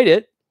would write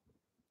it,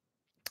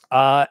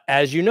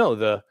 as you know,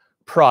 the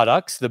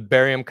products, the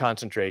barium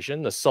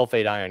concentration, the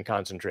sulfate ion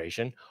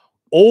concentration,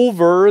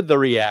 over the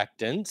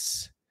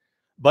reactants.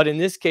 But in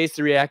this case,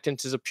 the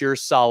reactants is a pure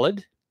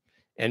solid,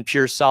 and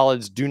pure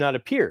solids do not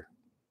appear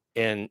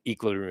in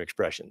equilibrium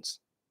expressions.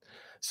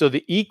 So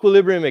the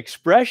equilibrium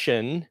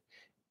expression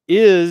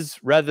is,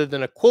 rather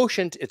than a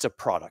quotient, it's a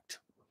product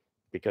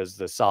because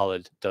the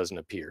solid doesn't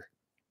appear.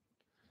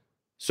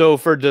 So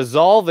for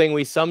dissolving,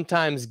 we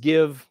sometimes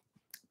give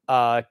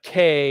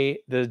K,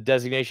 the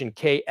designation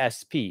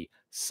KSP,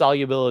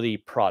 solubility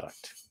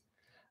product.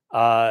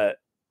 That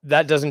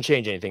doesn't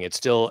change anything. It's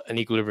still an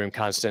equilibrium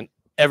constant.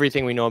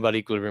 Everything we know about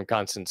equilibrium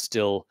constant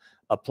still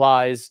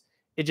applies.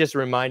 It's just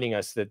reminding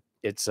us that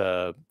it's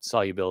a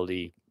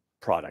solubility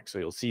product. So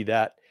you'll see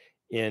that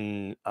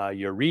in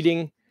your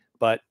reading,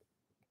 but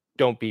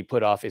don't be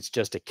put off. It's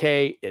just a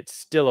K. It's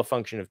still a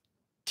function of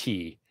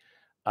T.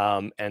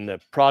 And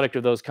the product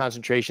of those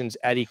concentrations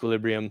at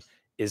equilibrium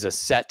is a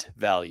set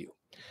value.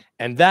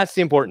 And that's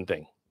the important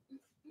thing.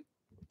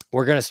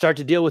 We're going to start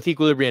to deal with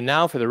equilibria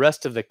now for the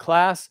rest of the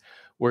class.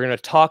 We're going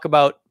to talk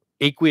about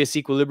aqueous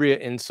equilibria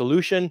in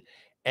solution.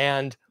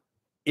 And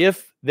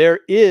if there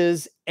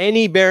is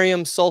any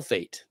barium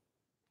sulfate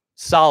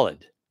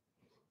solid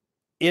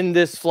in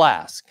this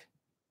flask,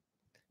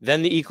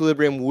 then the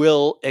equilibrium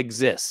will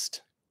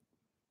exist.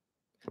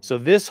 So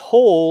this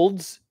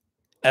holds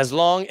as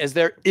long as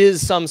there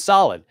is some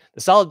solid.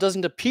 The solid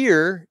doesn't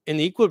appear in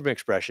the equilibrium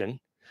expression,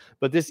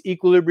 but this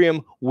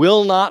equilibrium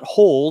will not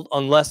hold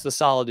unless the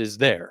solid is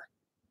there.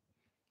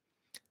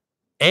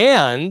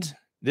 And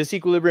this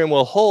equilibrium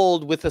will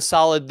hold with the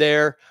solid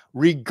there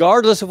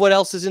regardless of what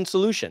else is in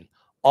solution.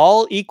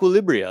 All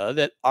equilibria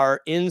that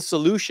are in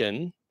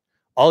solution,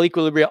 all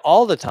equilibria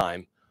all the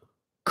time,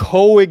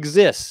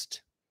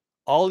 coexist.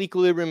 All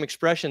equilibrium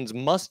expressions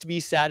must be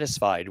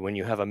satisfied when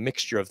you have a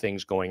mixture of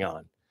things going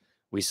on.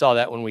 We saw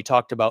that when we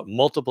talked about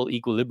multiple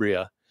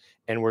equilibria,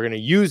 and we're going to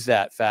use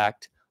that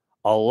fact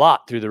a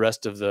lot through the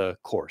rest of the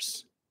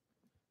course.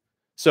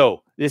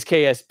 So this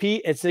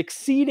KSP, it's an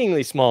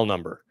exceedingly small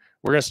number.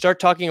 We're going to start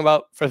talking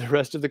about, for the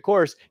rest of the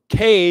course,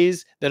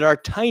 Ks that are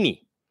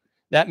tiny.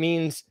 That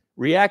means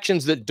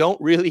reactions that don't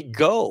really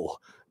go.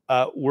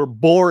 We're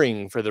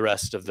boring for the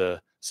rest of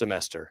the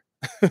semester.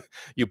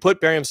 You put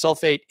barium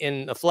sulfate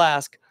in a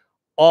flask,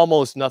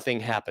 almost nothing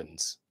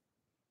happens.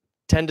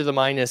 10 to the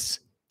minus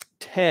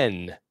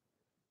 10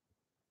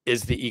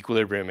 is the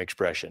equilibrium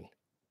expression.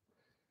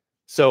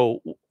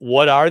 So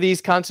what are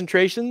these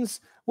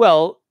concentrations?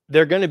 Well,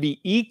 they're going to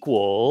be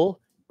equal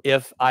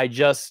if I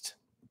just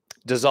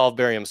dissolve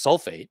barium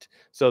sulfate.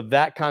 So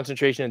that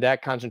concentration and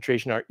that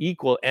concentration are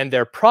equal, and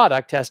their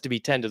product has to be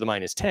 10 to the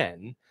minus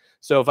 10.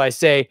 So if I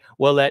say,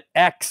 well, let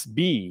X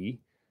be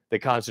the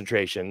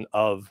concentration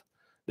of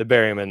the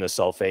barium and the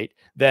sulfate,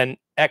 then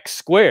X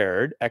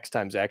squared, X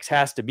times X,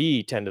 has to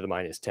be 10 to the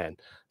minus 10.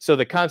 So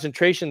the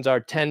concentrations are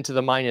 10 to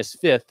the minus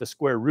fifth, the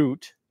square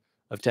root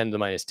of 10 to the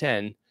minus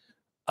 10.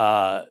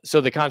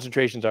 So the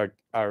concentrations are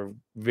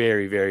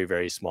very, very,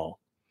 very small.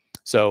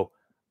 So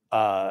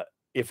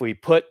if we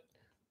put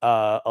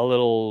a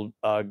little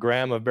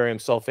gram of barium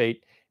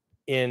sulfate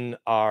in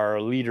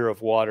our liter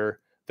of water,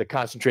 the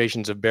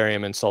concentrations of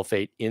barium and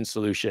sulfate in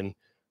solution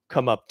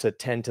come up to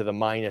 10 to the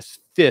minus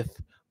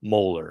fifth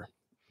molar.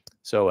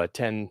 So a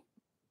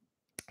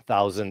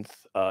 10,000th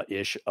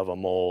ish of a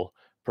mole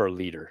per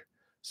liter.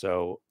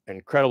 So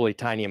incredibly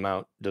tiny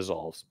amount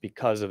dissolves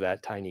because of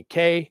that tiny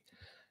K.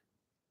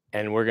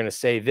 And we're going to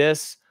say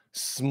this: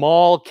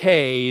 small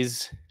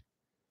Ks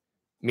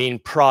mean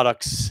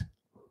products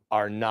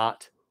are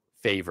not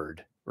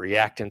favored.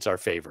 Reactants are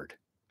favored.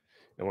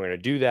 And we're going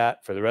to do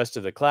that for the rest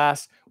of the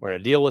class. We're going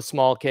to deal with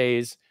small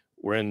Ks.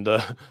 We're in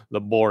the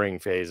boring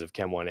phase of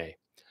Chem 1A.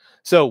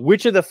 So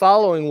which of the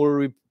following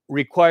were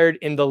required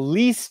in the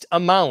least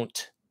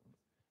amount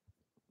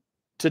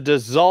to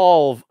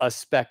dissolve a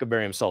speck of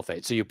barium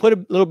sulfate? So you put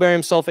a little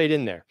barium sulfate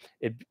in there.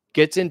 It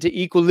gets into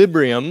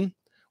equilibrium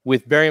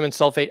with barium and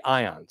sulfate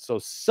ions. So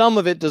some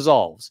of it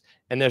dissolves,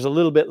 and there's a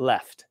little bit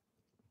left.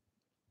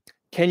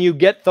 Can you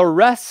get the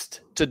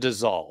rest to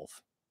dissolve?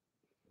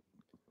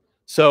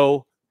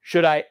 So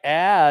should I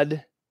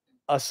add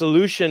a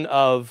solution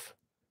of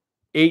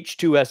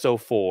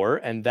H2SO4,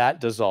 and that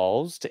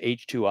dissolves to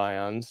H2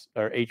 ions,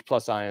 or H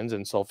plus ions,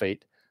 and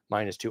sulfate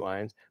minus 2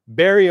 ions.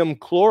 Barium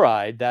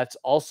chloride, that's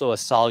also a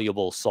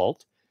soluble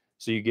salt.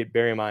 So you get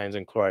barium ions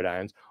and chloride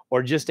ions,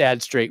 or just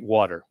add straight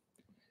water.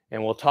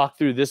 And we'll talk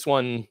through this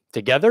one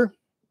together.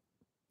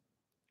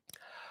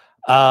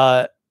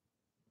 I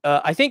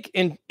think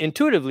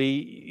intuitively,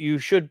 you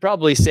should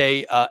probably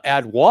say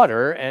add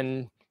water.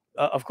 And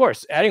of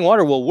course, adding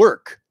water will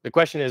work. The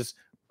question is,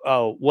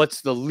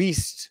 what's the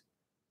least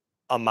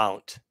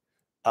amount?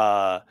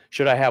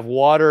 Should I have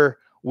water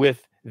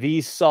with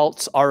these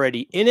salts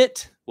already in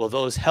it? Will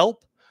those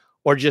help?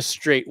 Or just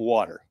straight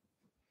water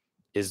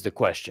is the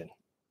question.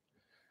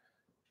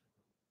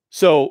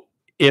 So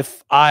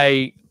if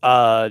I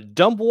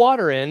dump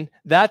water in,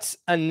 that's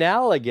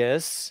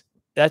analogous.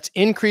 That's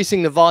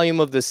increasing the volume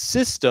of the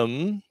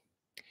system.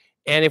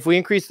 And if we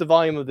increase the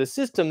volume of the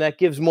system, that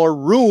gives more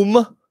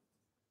room.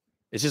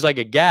 It's just like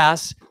a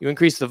gas. You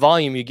increase the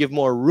volume, you give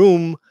more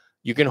room.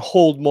 You can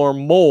hold more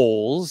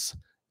moles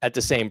at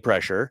the same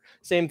pressure.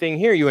 Same thing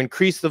here. You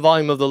increase the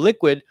volume of the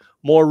liquid,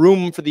 more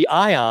room for the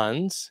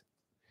ions,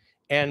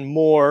 and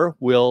more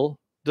will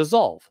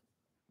dissolve.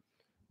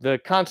 The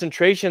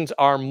concentrations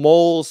are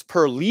moles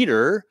per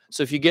liter.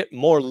 So if you get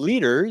more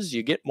liters,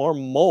 you get more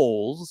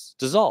moles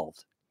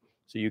dissolved.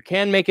 So you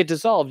can make it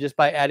dissolve just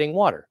by adding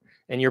water.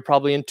 And you're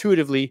probably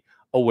intuitively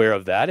aware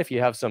of that. If you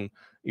have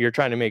you're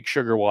trying to make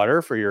sugar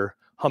water for your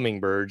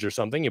hummingbirds or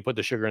something, you put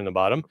the sugar in the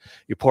bottom,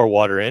 you pour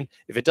water in.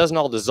 If it doesn't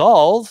all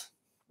dissolve,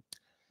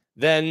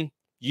 then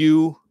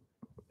you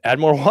add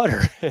more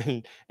water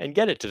and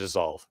get it to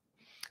dissolve.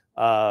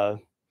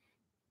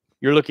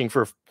 You're looking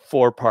for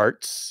 4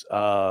 parts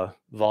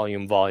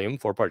volume,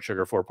 4 part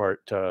sugar,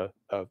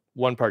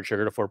 1 part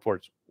sugar to 4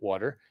 parts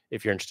water.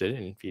 If you're interested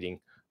in feeding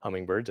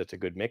hummingbirds, that's a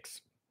good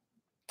mix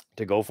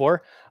to go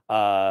for.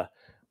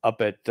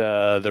 up at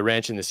the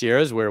ranch in the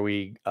Sierras where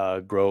we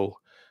grow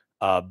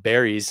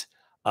berries.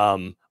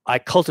 I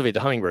cultivate the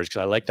hummingbirds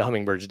because I like the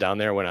hummingbirds down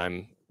there when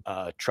I'm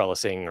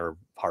trellising or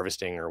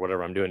harvesting or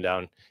whatever I'm doing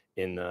down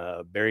in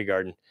the berry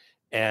garden.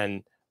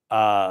 And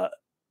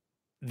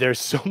there's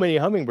so many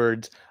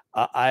hummingbirds.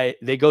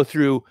 They go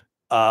through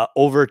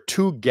over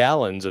 2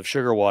 gallons of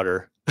sugar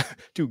water,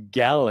 2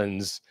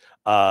 gallons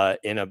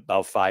in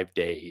about 5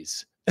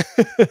 days.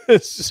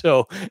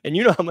 So, and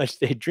you know how much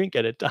they drink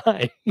at a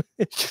time.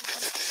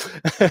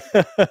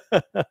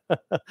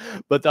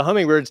 But the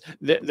hummingbirds,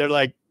 they're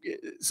like,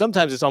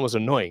 sometimes it's almost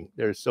annoying.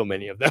 There's so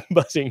many of them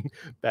buzzing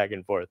back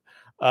and forth.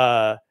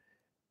 Why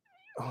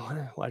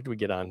did we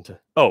get on to?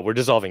 Oh, we're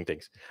dissolving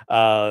things.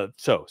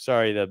 So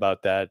sorry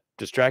about that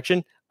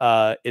distraction.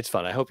 It's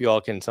fun. I hope you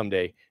all can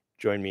someday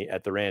join me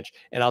at the ranch.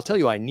 And I'll tell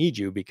you, I need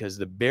you because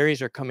the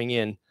berries are coming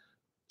in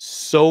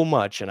so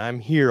much, and I'm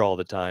here all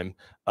the time.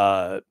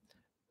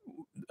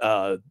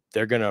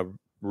 They're gonna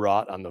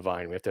rot on the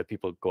vine. We have to have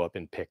people go up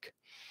and pick.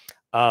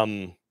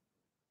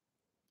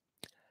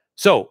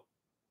 So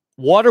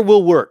water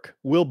will work.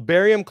 Will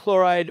barium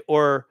chloride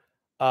or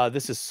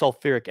this is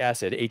sulfuric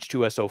acid,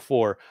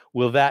 H2SO4,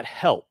 will that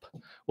help?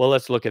 Well,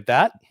 let's look at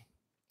that.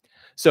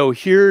 So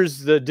here's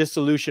the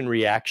dissolution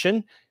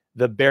reaction.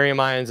 The barium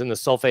ions and the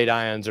sulfate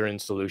ions are in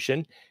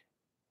solution.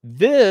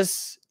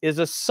 This is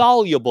a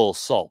soluble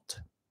salt,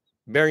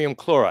 barium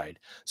chloride.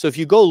 So if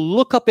you go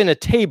look up in a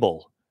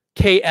table,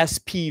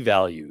 KSP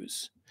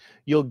values,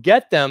 you'll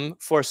get them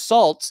for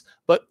salts,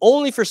 but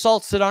only for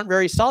salts that aren't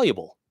very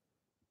soluble.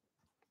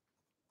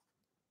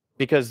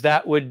 Because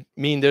that would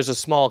mean there's a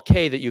small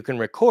k that you can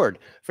record.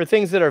 For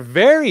things that are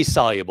very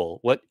soluble,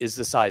 what is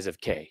the size of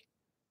k?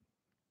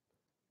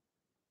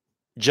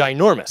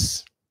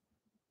 Ginormous.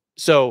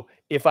 So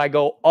if I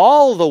go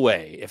all the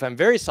way, if I'm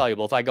very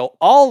soluble, if I go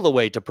all the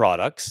way to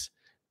products,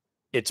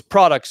 it's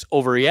products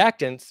over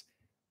reactants.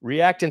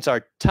 Reactants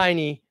are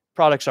tiny,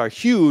 products are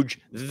huge.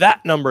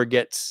 That number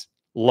gets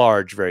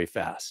large very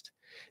fast.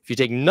 If you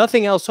take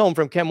nothing else home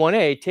from Chem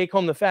 1A, take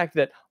home the fact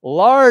that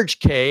large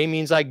K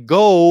means I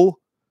go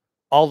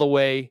all the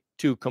way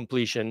to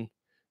completion.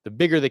 The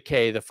bigger the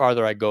K, the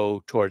farther I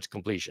go towards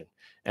completion.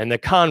 And the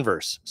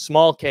converse,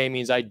 small k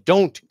means I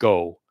don't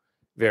go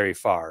very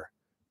far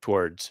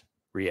towards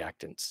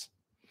reactants.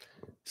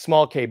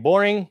 Small k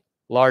boring,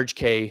 large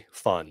K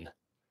fun.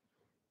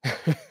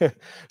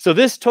 So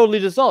this totally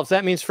dissolves.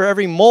 That means for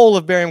every mole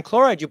of barium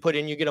chloride you put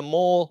in, you get a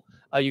mole,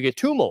 you get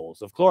 2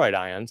 moles of chloride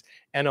ions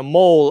and a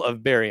mole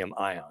of barium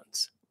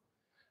ions.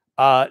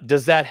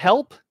 Does that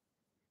help?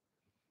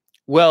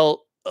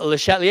 Well, Le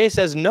Chatelier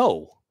says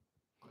no.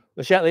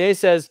 Le Chatelier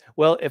says,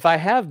 well, if I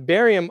have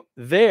barium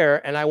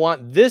there and I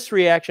want this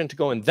reaction to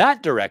go in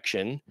that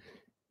direction,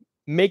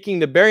 making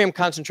the barium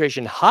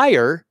concentration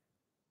higher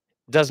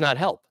does not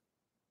help.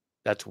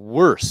 That's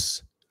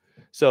worse.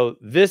 So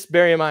this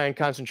barium ion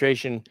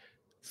concentration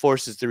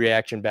forces the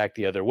reaction back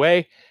the other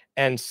way.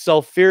 And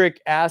sulfuric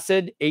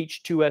acid,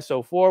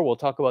 H2SO4, we'll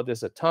talk about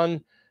this a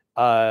ton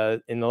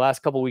in the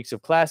last couple weeks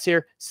of class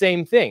here.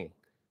 Same thing.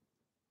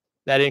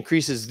 That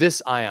increases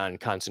this ion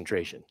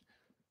concentration.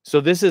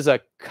 So this is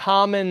a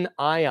common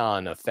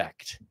ion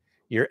effect.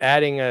 You're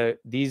adding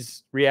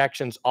these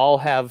reactions all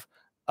have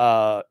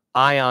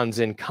ions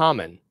in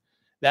common.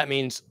 That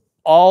means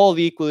all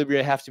the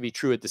equilibria have to be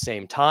true at the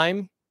same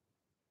time.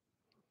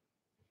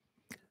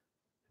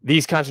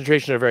 These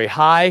concentrations are very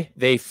high.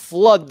 They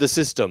flood the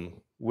system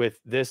with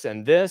this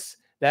and this.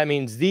 That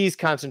means these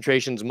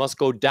concentrations must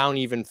go down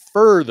even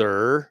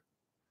further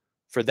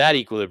for that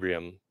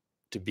equilibrium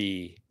to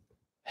be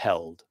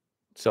held.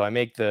 So I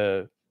make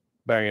the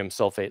barium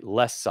sulfate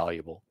less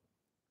soluble.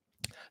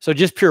 So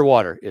just pure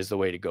water is the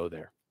way to go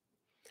there.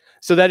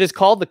 So that is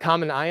called the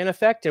common ion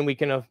effect, and we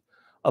can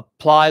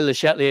apply Le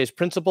Chatelier's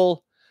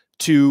principle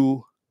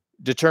to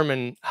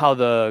determine how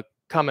the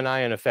common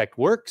ion effect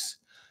works.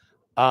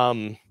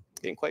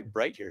 Getting quite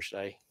bright here. Should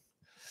I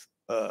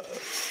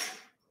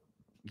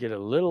get a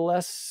little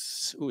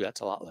less? Ooh,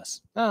 that's a lot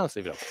less. Oh, let's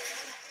leave it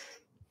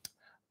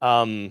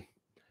up.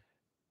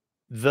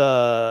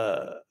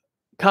 The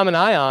common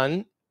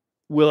ion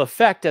will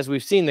affect, as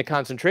we've seen, the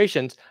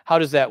concentrations. How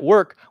does that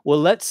work? Well,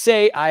 let's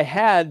say I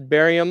had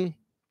barium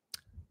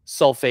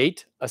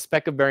sulfate, a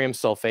speck of barium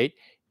sulfate,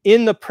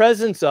 in the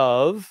presence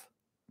of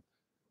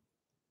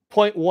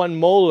 0.1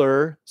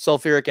 molar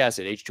sulfuric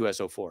acid,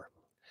 H2SO4.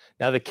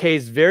 Now the K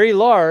is very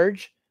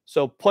large,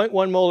 so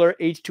 0.1 molar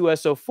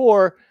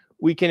H2SO4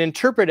 we can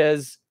interpret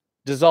as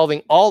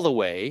dissolving all the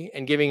way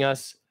and giving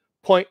us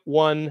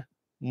 0.1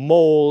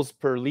 moles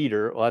per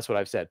liter. Well, that's what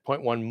I've said,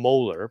 0.1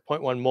 molar,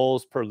 0.1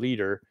 moles per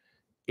liter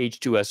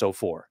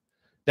H2SO4.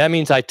 That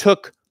means I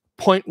took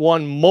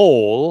 0.1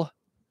 mole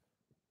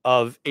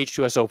of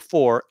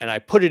H2SO4 and I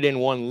put it in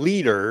 1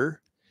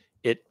 liter.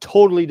 It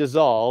totally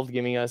dissolved,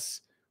 giving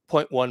us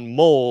 0.1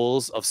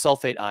 moles of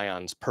sulfate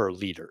ions per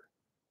liter.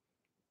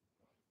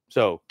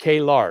 So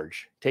K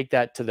large, take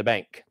that to the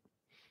bank.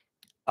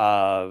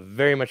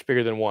 Very much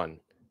bigger than 1.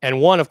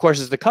 And 1, of course,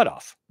 is the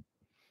cutoff.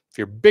 If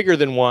you're bigger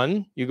than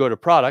 1, you go to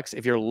products.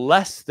 If you're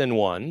less than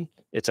 1,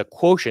 It's a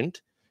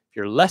quotient. If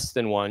you're less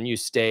than 1, you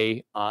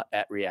stay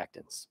at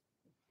reactants.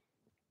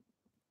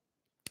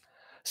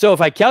 So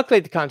if I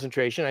calculate the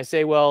concentration, I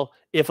say, well,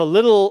 if a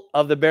little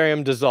of the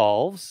barium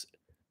dissolves,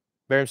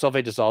 barium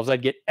sulfate dissolves,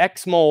 I'd get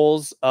X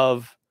moles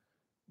of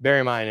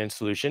barium ion in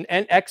solution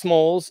and X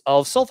moles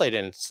of sulfate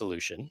in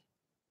solution.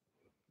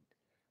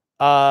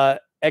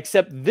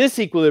 Except this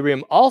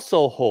equilibrium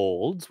also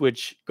holds,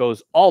 which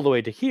goes all the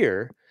way to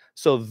here.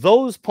 So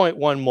those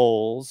 0.1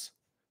 moles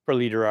per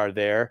liter are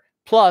there,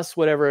 plus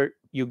whatever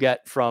you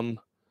get from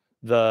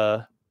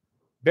the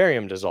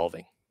barium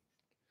dissolving.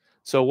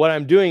 So what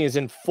I'm doing is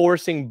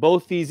enforcing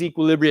both these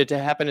equilibria to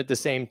happen at the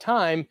same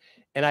time.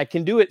 And I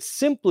can do it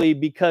simply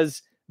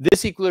because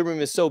this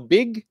equilibrium is so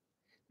big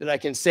that I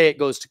can say it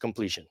goes to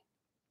completion.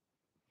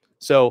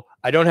 So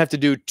I don't have to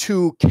do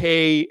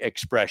 2K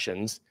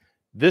expressions.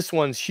 This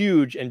one's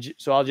huge. And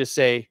so I'll just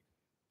say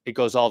it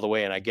goes all the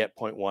way and I get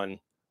 0.1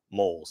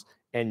 moles.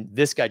 And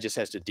this guy just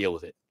has to deal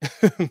with it.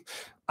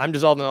 I'm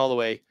dissolving all the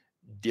way,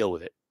 deal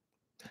with it.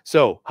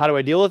 So how do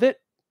I deal with it?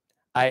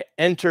 I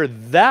enter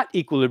that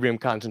equilibrium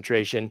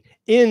concentration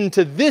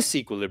into this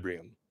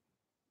equilibrium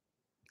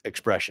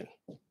expression.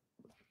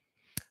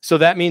 So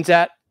that means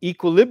at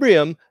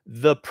equilibrium,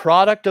 the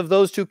product of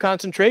those two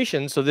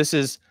concentrations, so this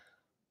is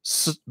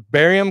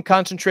barium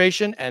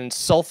concentration and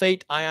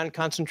sulfate ion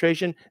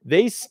concentration,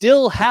 they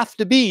still have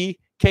to be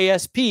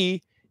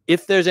KSP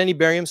if there's any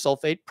barium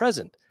sulfate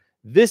present.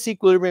 This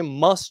equilibrium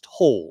must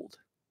hold.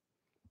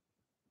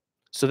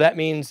 So that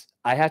means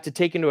I have to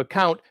take into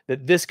account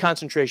that this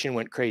concentration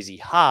went crazy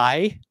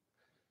high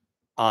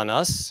on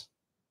us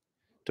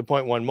to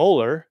 0.1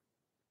 molar.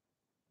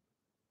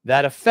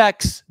 That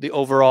affects the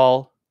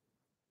overall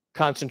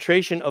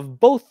concentration of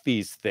both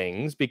these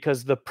things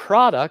because the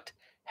product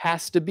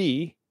has to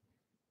be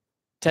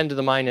 10 to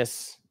the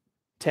minus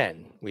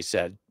 10. We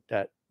said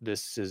that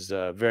this is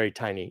a very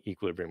tiny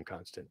equilibrium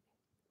constant.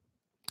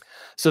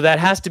 So that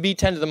has to be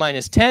 10 to the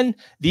minus 10.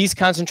 These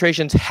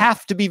concentrations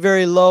have to be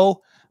very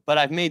low, but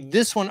I've made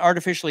this one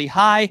artificially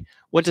high.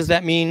 What does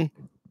that mean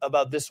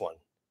about this one?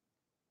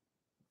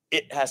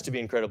 It has to be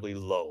incredibly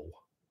low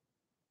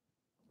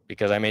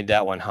because I made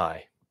that one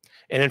high.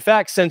 And in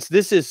fact, since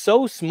this is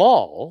so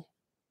small,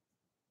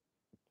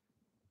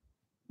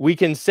 we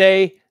can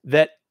say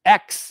that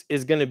X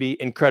is going to be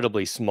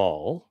incredibly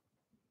small.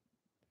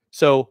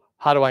 So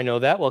how do I know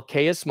that? Well,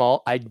 K is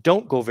small. I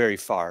don't go very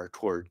far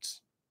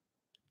towards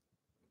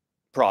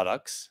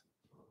products.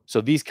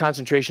 So these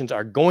concentrations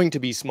are going to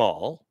be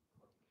small.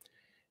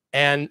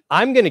 And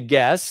I'm going to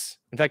guess,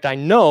 in fact, I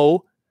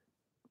know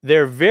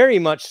they're very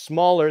much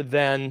smaller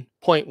than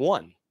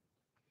 0.1.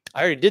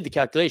 I already did the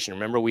calculation.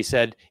 Remember, we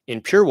said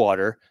in pure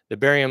water, the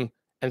barium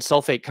and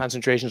sulfate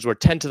concentrations were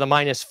 10 to the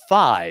minus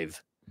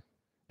 5.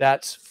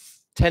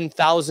 That's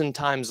 10,000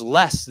 times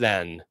less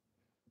than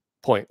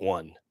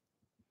 0.1.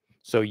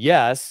 So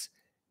yes,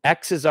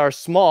 X's are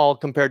small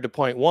compared to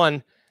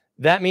 0.1.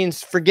 That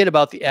means forget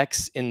about the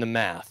X in the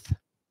math.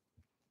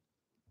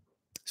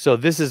 So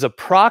this is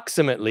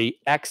approximately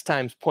X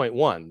times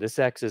 0.1. This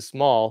X is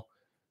small.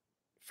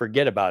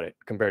 Forget about it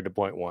compared to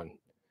 0.1.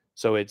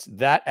 So it's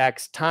that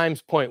X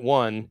times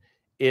 0.1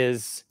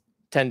 is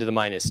 10 to the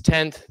minus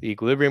 10th, the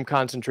equilibrium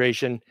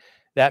concentration.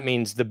 That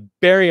means the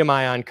barium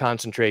ion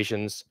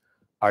concentrations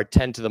are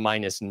 10 to the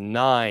minus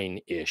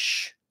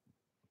 9-ish.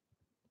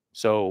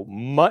 So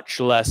much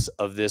less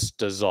of this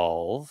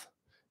dissolve,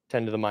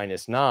 10 to the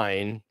minus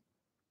 9.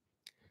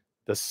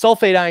 The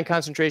sulfate ion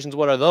concentrations,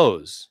 what are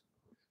those?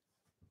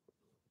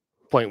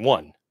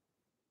 0.1.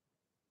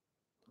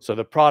 So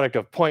the product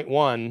of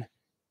 0.1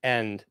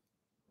 and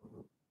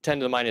 10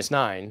 to the minus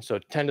 9, so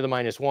 10 to the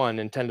minus 1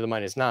 and 10 to the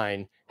minus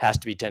 9 has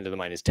to be 10 to the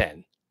minus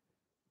 10.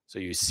 So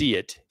you see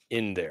it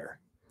in there.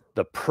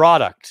 The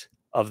product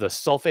of the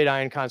sulfate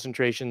ion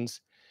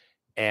concentrations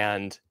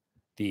and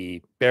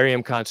the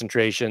barium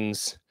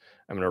concentrations,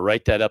 I'm going to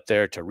write that up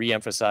there to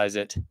re-emphasize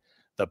it.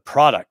 The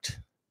product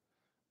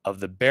of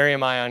the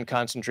barium ion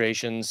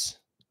concentrations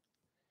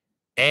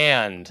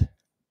and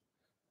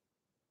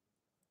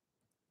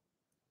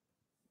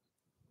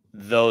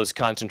those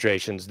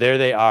concentrations, there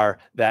they are,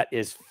 that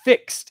is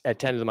fixed at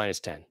 10 to the minus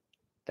 10.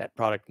 That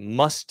product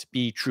must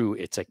be true.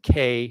 It's a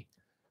K.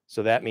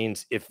 So that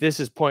means if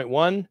this is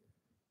 0.1,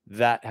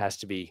 that has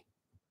to be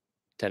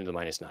 10 to the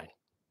minus 9.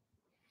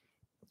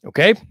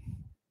 Okay?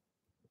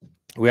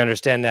 We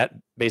understand that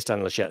based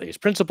on Le Chatelier's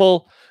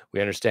principle.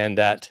 We understand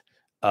that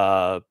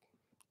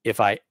if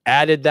I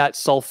added that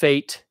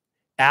sulfate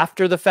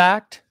after the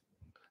fact,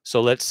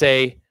 so let's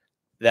say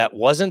that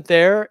wasn't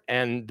there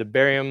and the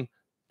barium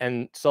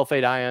and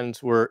sulfate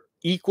ions were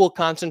equal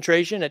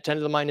concentration at 10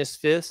 to the minus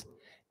 5th,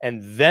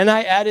 and then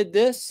I added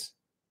this,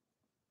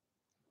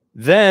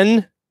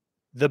 then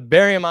the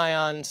barium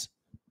ions,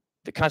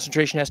 the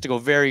concentration has to go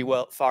very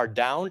far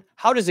down.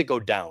 How does it go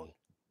down?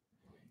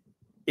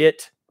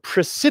 It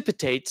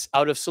precipitates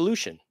out of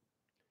solution.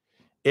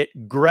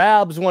 It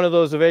grabs one of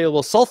those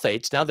available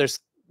sulfates. Now there's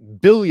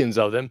billions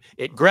of them.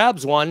 It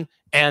grabs one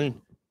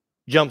and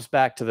jumps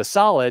back to the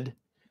solid,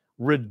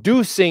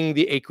 reducing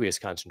the aqueous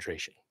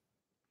concentration.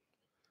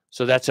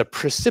 So that's a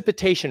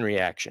precipitation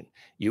reaction.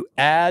 You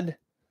add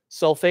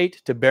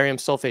sulfate to barium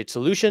sulfate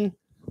solution,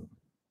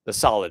 the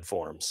solid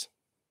forms.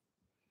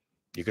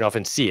 You can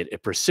often see it.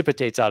 It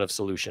precipitates out of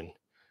solution.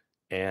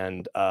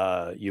 And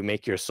you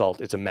make your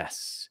salt. It's a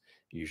mess,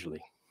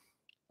 usually.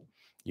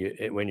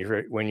 When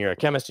you're a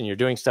chemist and you're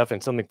doing stuff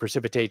and something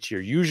precipitates,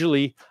 you're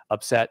usually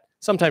upset.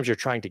 Sometimes you're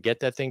trying to get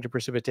that thing to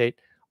precipitate.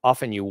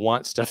 Often you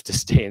want stuff to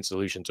stay in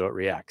solution so it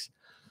reacts.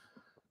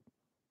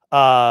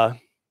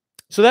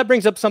 So that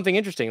brings up something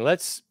interesting.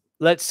 Let's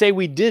say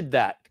we did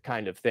that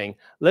kind of thing.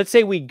 Let's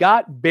say we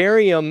got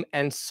barium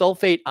and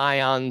sulfate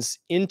ions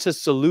into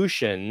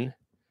solution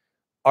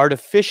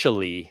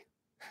artificially.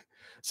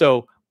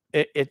 So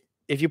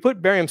if you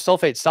put barium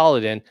sulfate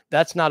solid in,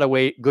 that's not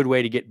a good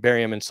way to get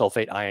barium and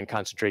sulfate ion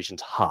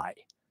concentrations high.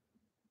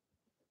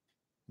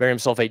 Barium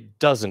sulfate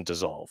doesn't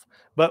dissolve.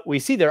 But we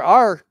see there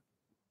are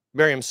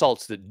barium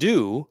salts that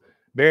do.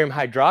 Barium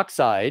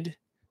hydroxide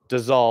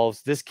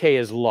dissolves. This K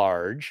is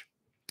large.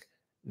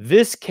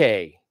 This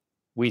K,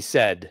 we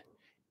said,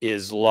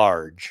 is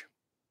large.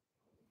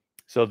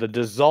 So the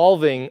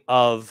dissolving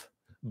of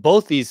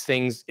both these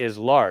things is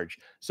large.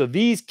 So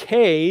these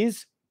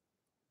Ks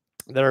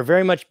that are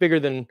very much bigger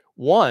than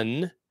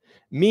 1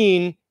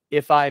 mean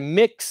if I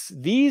mix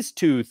these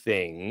two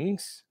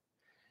things,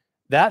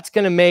 that's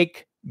going to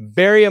make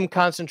barium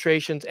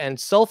concentrations and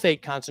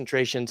sulfate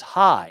concentrations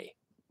high.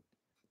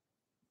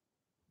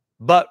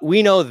 But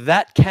we know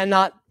that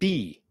cannot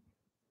be.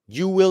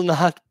 You will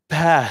not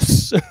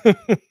pass.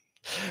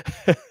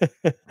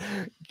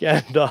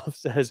 Gandalf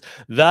says,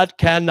 that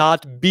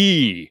cannot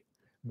be,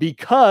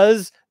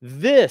 because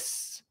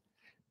this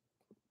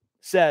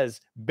says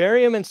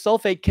barium and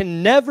sulfate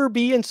can never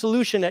be in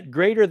solution at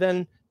greater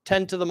than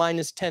 10 to the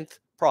minus 10th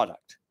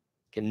product.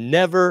 Can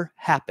never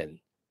happen.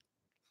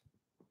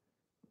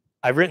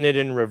 I've written it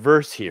in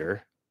reverse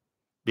here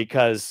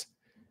because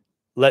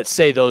let's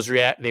say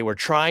they were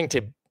trying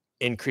to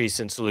increase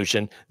in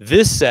solution.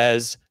 This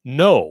says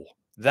no,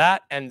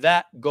 that and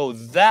that go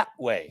that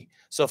way.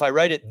 So if I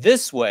write it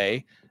this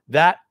way,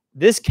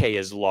 this K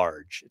is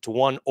large. It's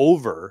 1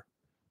 over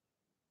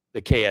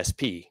the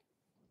KSP.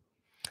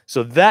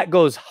 So that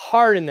goes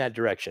hard in that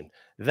direction.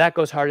 That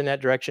goes hard in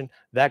that direction.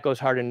 That goes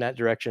hard in that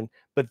direction.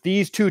 But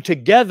these two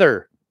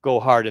together go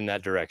hard in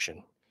that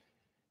direction.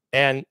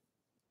 And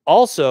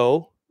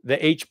also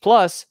the H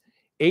plus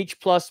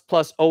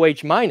plus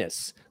OH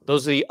minus.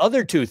 Those are the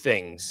other two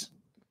things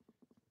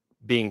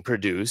being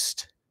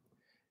produced.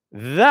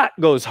 That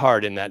goes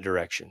hard in that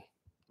direction.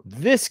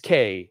 This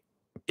K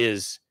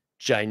is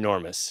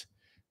ginormous,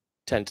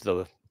 10 to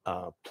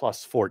the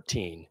plus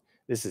 14.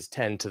 This is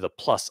 10 to the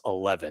plus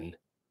 11.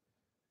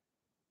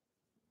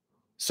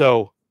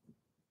 So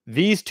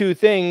these two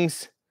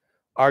things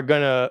are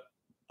going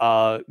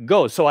to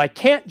go. So I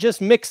can't just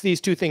mix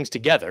these two things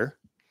together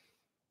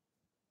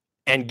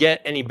and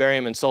get any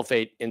barium and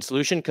sulfate in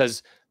solution,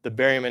 because the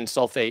barium and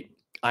sulfate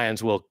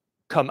ions will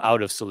come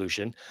out of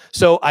solution.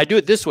 So I do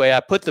it this way.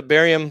 I put the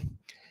barium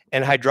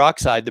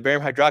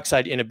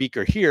hydroxide in a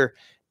beaker here,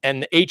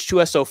 and the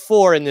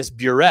H2SO4 in this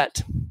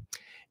burette,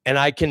 and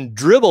I can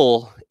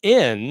dribble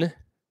in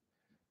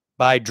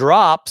by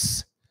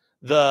drops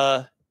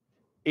the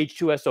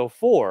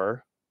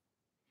H2SO4,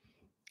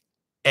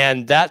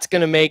 and that's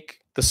going to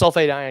make the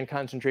sulfate ion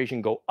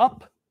concentration go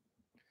up,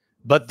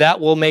 but that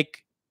will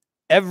make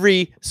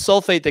every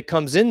sulfate that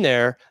comes in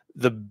there,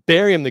 the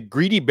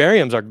greedy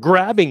bariums are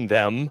grabbing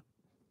them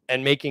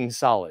and making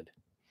solid.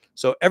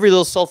 So every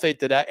little sulfate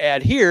that I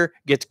add here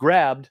gets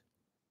grabbed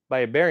by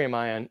a barium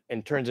ion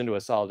and turns into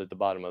a solid at the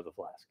bottom of the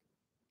flask.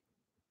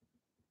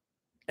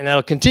 And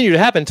that'll continue to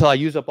happen until I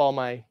use up all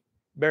my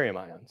barium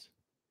ions.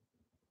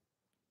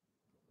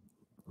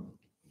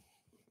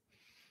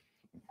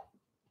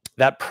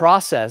 That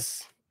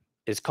process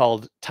is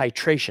called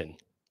titration.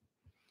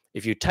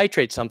 If you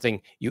titrate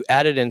something, you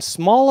add it in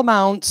small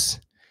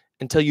amounts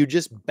until you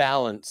just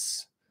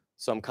balance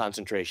some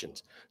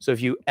concentrations. So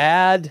if you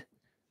add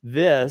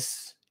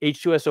this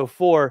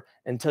H2SO4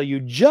 until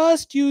you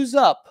just use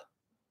up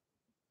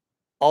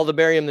all the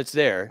barium that's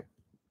there,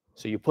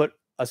 so you put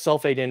a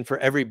sulfate in for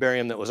every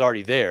barium that was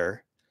already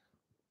there,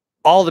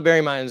 all the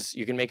barium ions,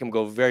 you can make them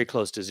go very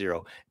close to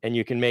 0, and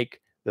you can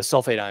make the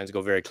sulfate ions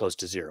go very close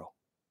to 0.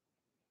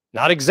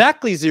 Not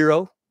exactly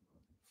 0,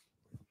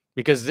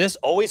 because this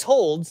always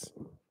holds.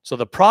 So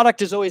the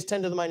product is always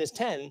 10 to the minus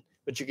 10,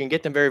 but you can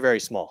get them very, very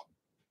small.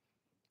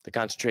 The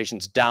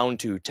concentration's down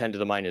to 10 to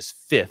the minus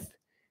 5th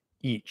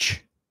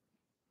each.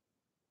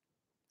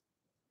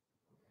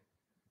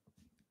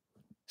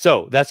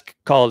 So that's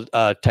called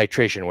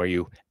titration, where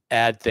you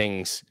add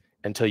things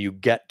until you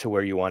get to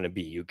where you want to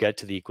be. You get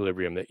to the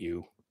equilibrium that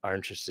you are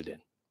interested in.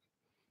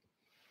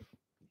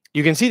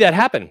 You can see that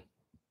happen.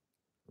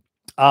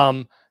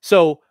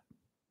 So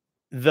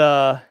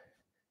the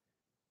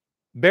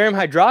barium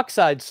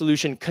hydroxide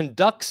solution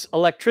conducts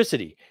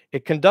electricity.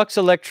 It conducts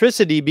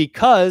electricity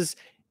because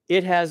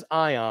it has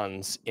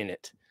ions in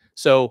it.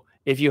 So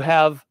if you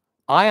have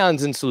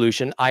ions in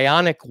solution,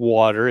 ionic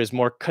water is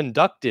more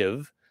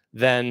conductive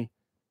than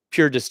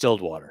pure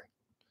distilled water.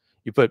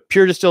 You put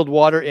pure distilled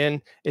water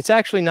in, it's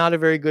actually not a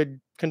very good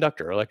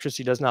conductor.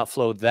 Electricity does not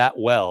flow that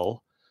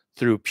well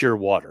through pure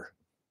water.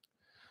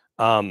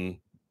 And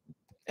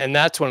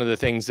that's one of the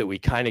things that we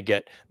kind of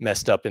get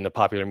messed up in the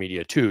popular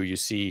media too. You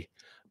see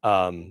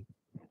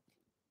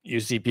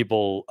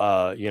people,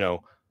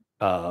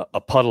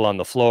 a puddle on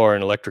the floor,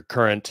 an electric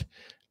current.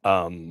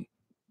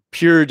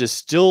 Pure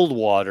distilled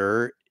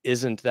water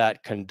isn't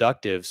that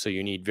conductive, so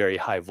you need very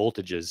high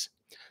voltages.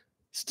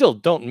 Still,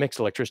 don't mix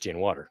electricity and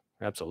water.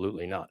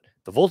 Absolutely not.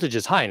 The voltage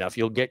is high enough,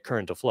 you'll get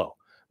current to flow.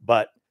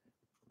 But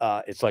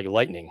it's like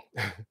lightning.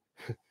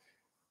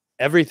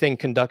 Everything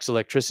conducts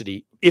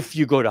electricity if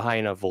you go to high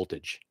enough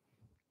voltage.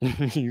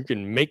 You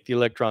can make the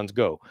electrons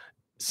go.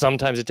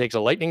 Sometimes it takes a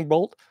lightning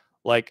bolt,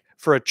 like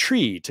for a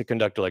tree to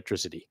conduct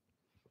electricity.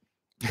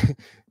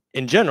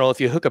 In general, if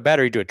you hook a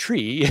battery to a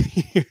tree,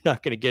 you're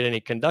not going to get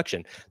any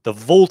conduction. The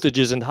voltage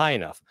isn't high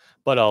enough.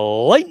 But a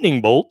lightning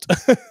bolt,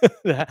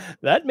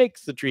 that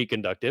makes the tree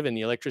conductive, and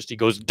the electricity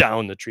goes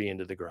down the tree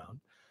into the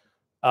ground.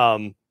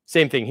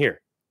 Same thing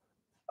here.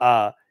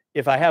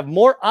 If I have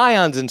more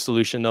ions in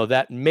solution, though,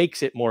 that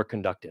makes it more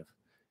conductive.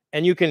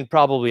 And you can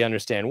probably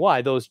understand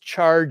why. Those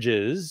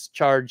charged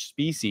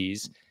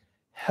species,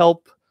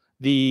 help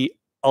the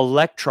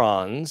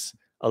electrons.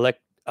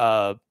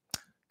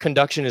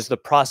 Conduction is the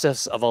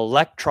process of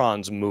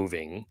electrons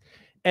moving,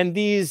 and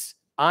these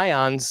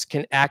ions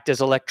can act as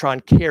electron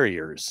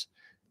carriers.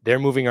 They're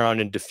moving around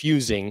and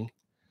diffusing,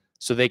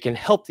 so they can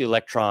help the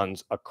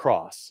electrons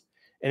across.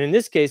 And in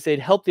this case, they'd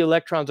help the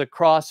electrons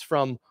across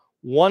from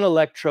one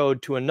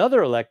electrode to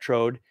another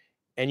electrode,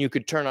 and you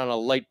could turn on a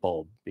light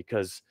bulb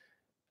because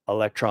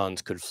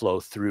electrons could flow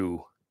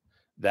through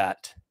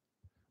that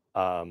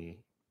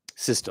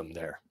system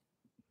there.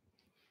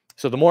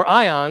 So the more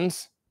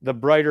ions, the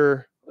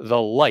brighter the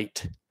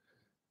light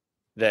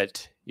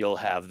that you'll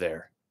have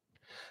there.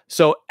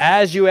 So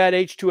as you add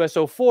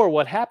H2SO4,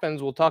 what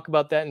happens, we'll talk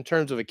about that in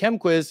terms of a chem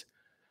quiz.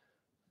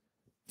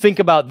 Think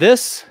about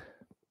this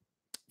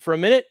for a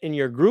minute in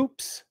your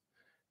groups.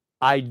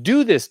 I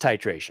do this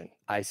titration.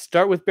 I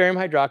start with barium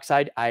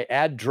hydroxide. I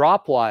add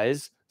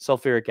dropwise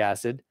sulfuric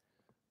acid.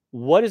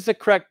 What is the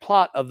correct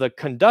plot of the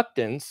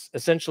conductance?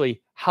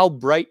 Essentially, how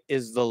bright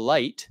is the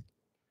light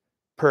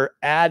per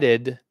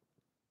added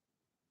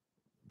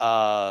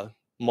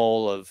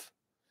mole of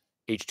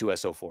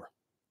H2SO4?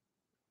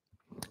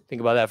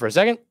 Think about that for a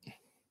second.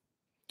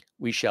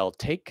 We shall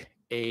take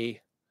a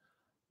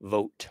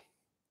vote.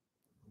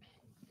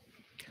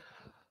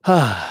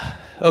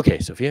 Okay,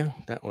 Sophia,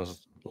 that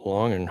was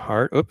long and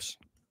hard. Oops.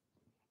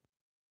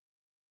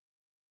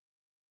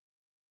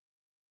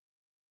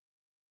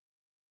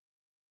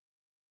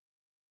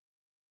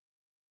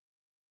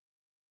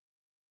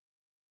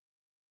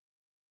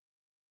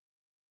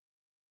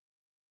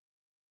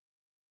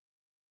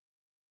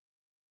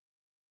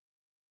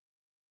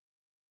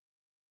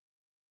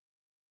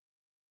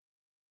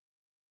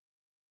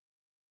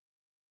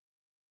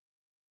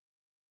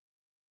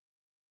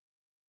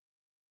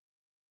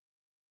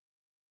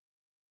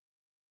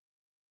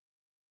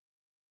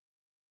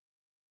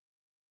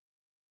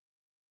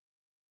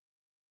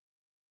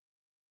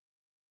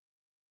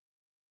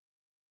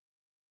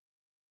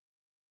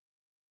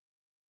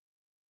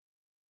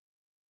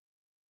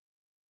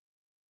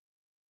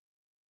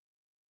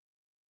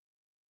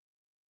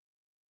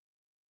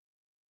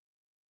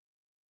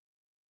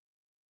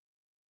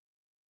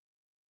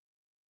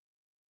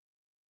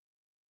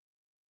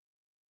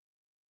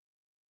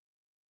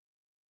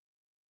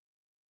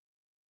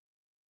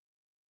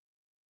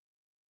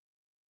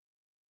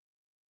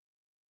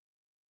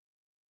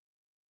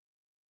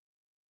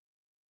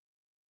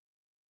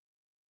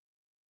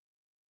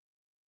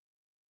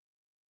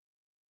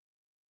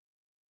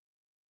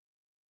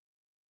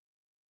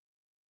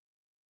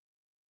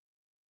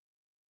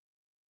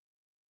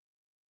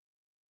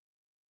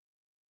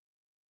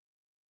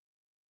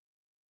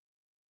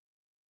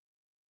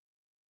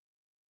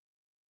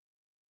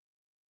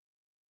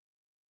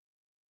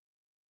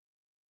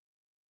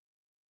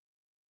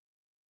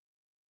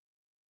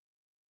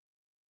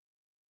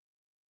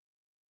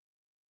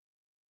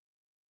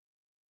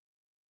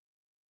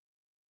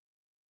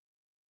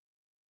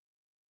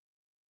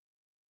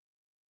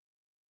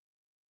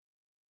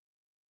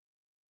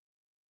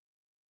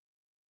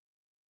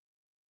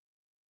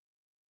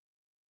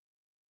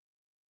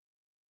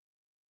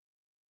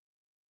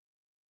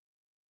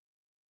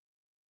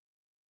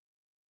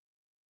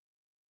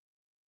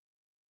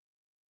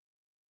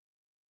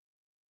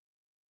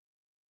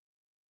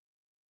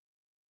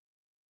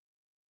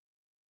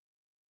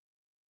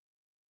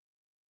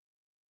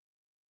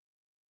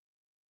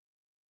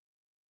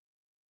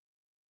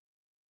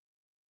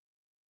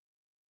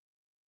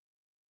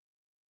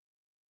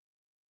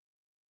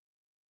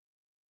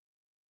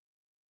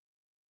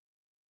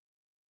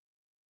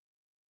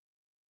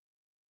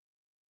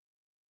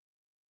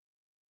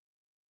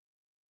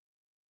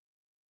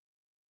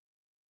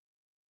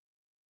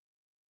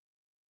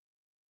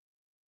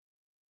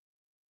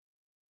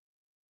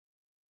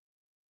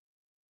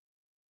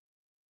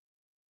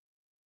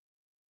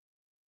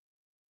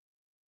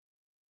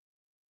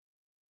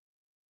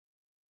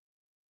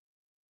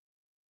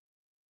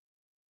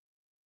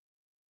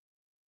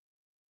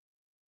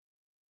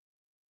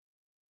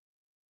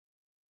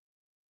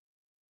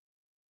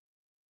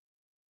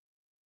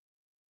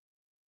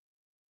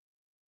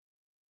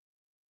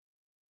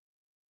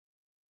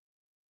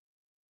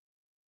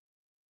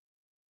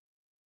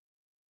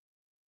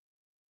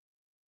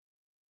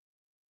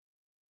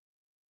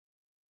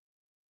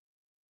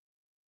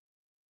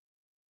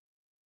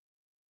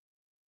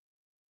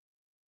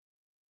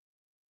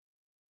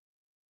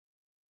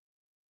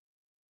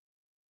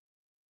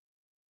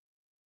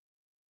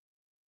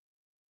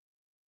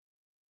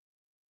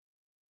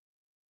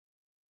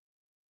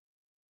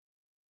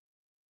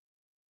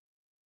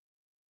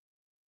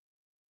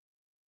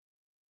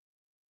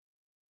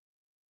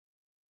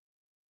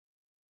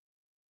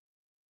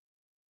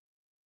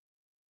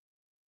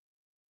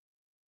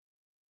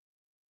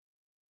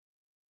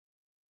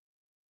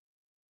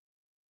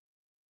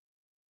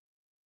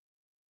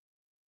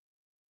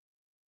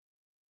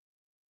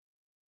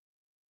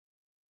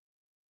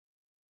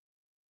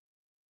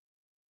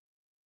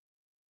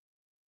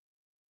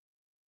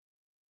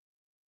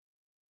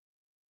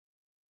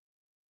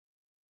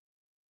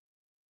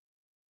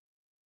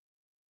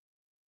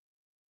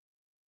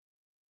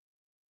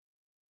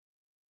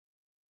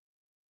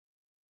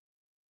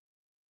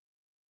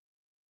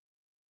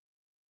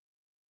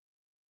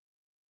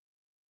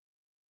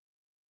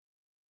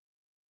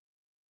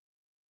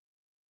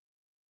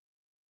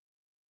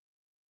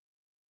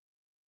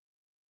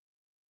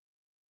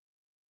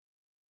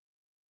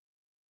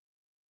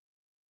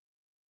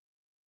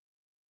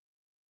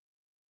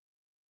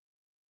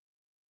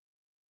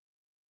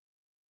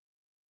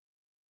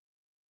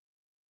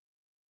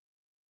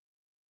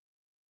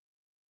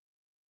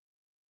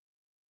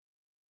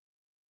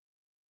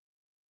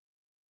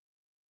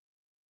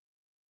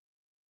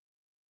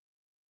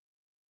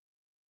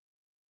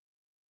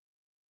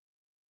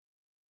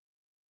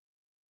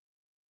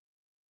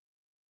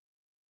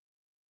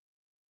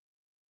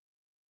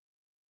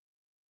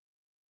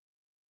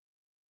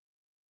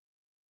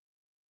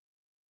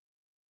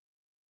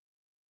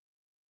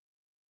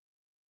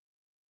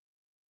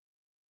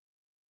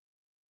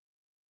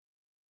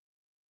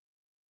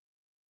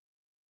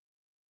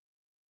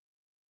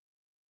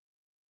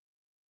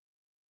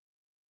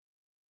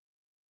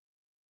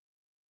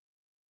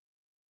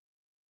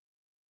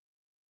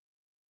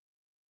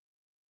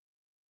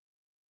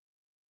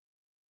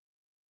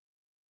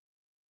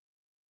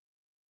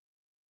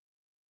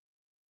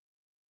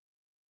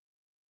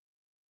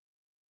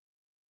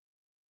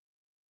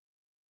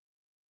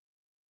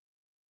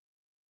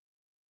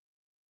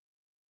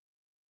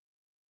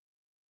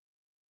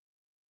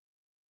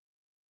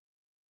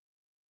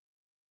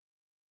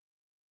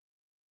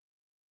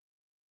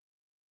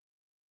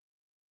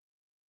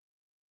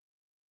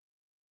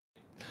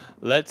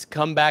 let's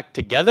come back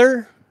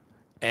together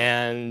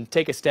and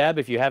take a stab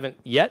if you haven't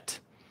yet,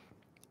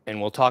 and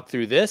we'll talk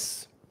through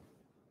this.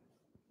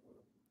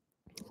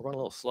 We're going a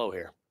little slow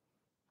here.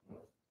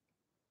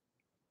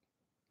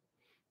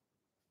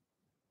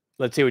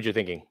 Let's see what you're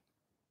thinking.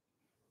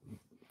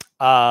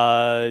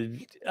 Not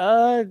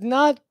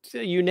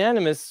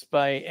unanimous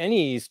by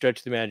any stretch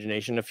of the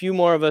imagination. A few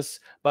more of us,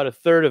 about a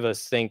third of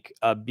us, think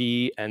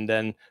B, and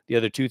then the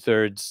other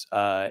 2/3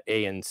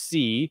 A and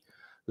C.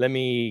 Let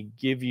me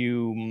give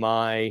you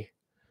my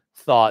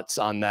thoughts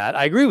on that.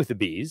 I agree with the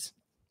B's.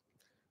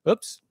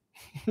 Oops,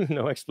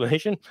 no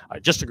explanation. I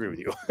just agree with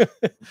you.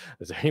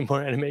 Is there any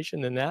more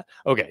animation than that?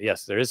 Okay,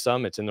 yes, there is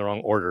some. It's in the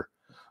wrong order.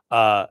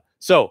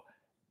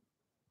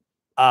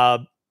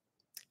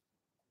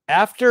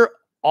 After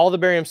all the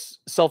barium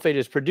sulfate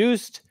is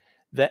produced,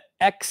 the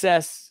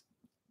excess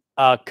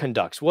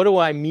conducts. What do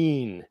I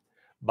mean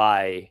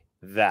by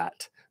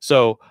that?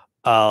 So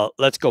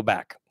let's go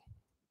back.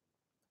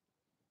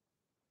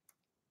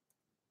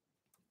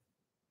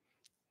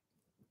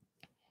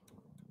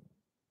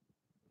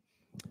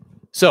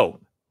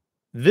 So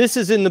this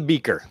is in the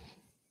beaker.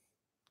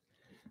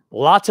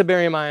 Lots of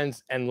barium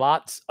ions and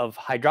lots of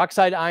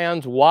hydroxide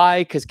ions.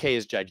 Why? Because K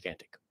is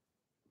gigantic.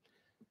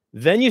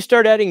 Then you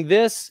start adding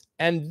this,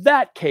 and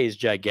that K is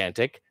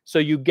gigantic. So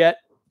you get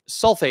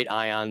sulfate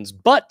ions,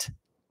 but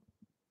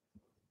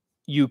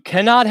you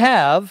cannot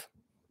have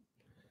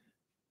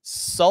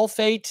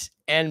sulfate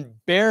and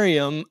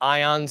barium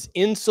ions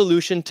in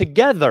solution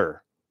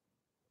together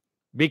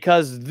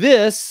because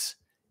this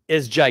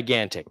is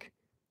gigantic.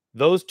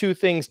 Those two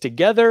things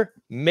together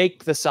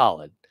make the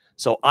solid.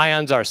 So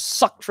ions are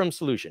sucked from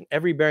solution.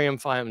 Every barium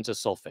finds a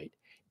sulfate.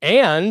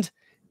 And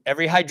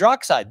every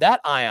hydroxide,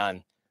 that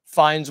ion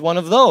finds one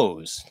of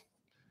those.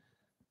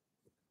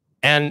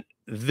 And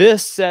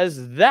this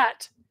says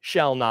that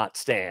shall not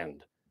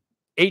stand.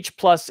 H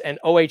plus and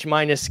OH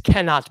minus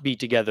cannot be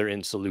together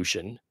in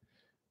solution.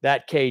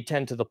 That K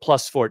 10 to the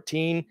plus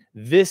 14.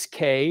 This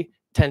K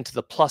 10 to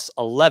the plus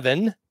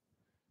 11.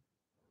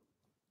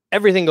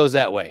 Everything goes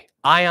that way.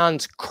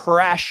 Ions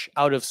crash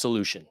out of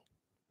solution.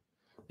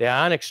 The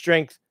ionic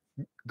strength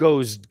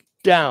goes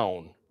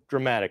down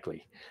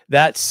dramatically.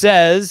 That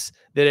says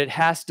that it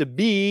has to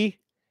be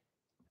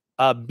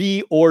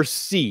B or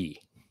C.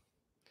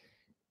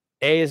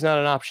 A is not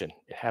an option.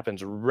 It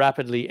happens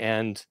rapidly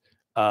and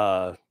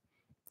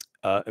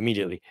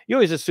immediately. You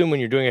always assume when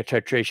you're doing a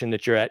titration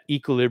that you're at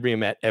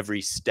equilibrium at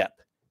every step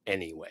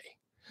anyway.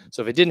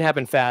 So if it didn't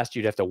happen fast,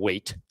 you'd have to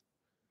wait.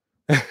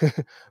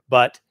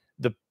 But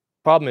the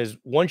problem is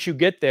once you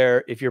get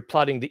there, if you're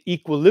plotting the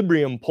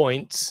equilibrium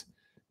points,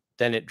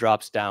 then it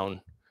drops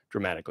down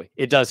dramatically.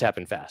 It does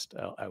happen fast.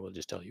 I will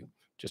just tell you,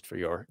 just for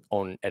your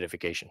own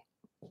edification.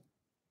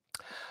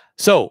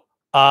 So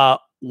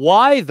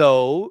why,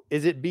 though,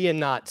 is it B and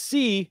not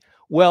C?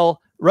 Well,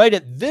 right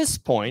at this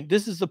point,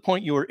 this is the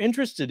point you were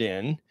interested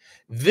in.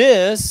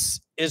 This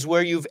is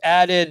where you've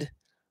added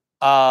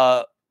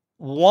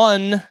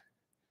one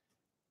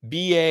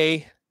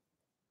BA.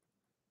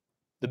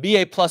 The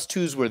BA plus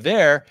 2s were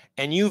there,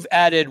 and you've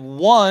added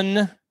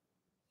one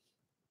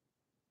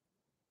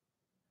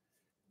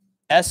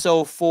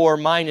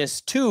SO4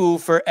 minus 2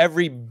 for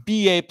every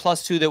BA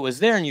plus 2 that was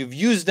there, and you've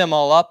used them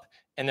all up,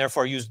 and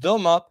therefore used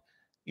them up,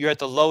 you're at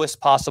the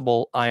lowest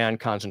possible ion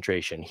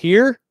concentration.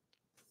 Here,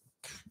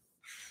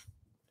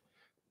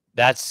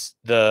 that's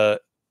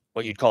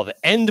what you'd call the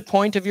end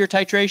point of your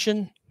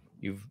titration.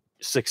 You've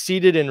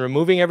succeeded in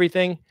removing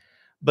everything.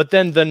 But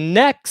then the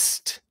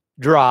next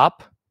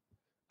drop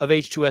of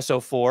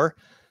H2SO4,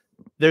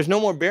 there's no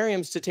more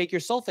bariums to take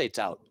your sulfates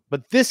out.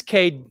 But this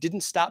K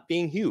didn't stop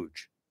being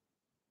huge.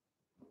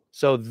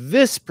 So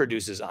this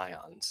produces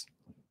ions,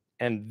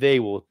 and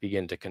they will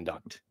begin to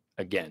conduct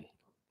again.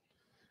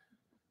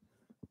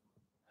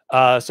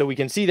 So we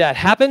can see that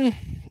happen.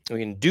 We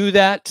can do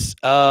that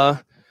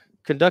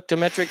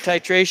conductometric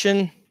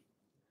titration.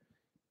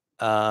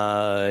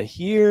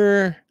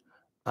 Here,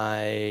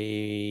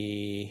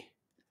 I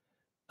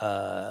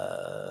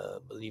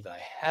believe I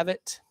have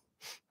it.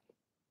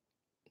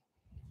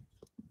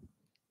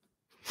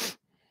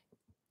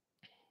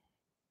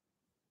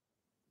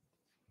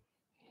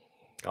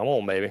 Come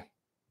on, baby.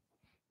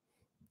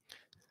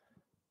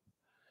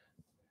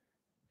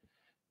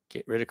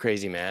 Get rid of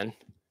crazy man.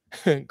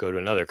 Go to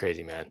another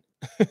crazy man.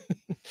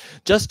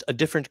 Just a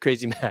different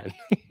crazy man.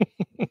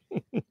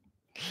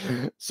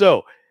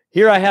 So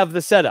here I have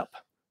the setup.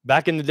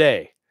 Back in the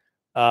day,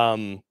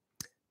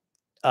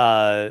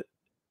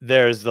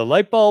 there's the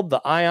light bulb,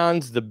 the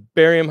ions, the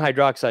barium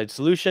hydroxide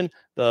solution,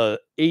 the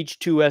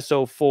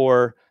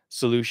H2SO4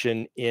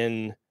 solution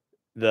in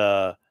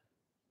the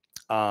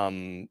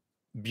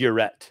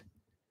burette.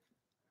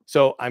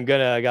 So I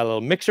got a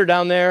little mixer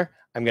down there.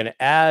 I'm gonna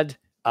add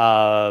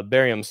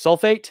barium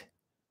sulfate.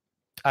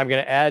 I'm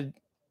gonna add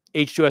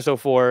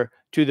H2SO4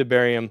 to the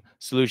barium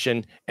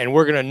solution, and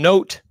we're gonna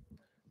note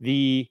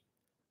the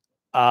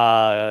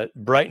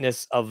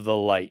brightness of the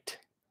light.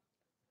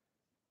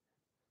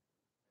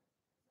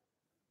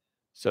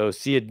 So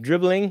see it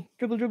dribbling,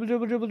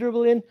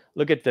 dribble in.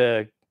 Look at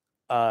the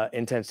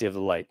intensity of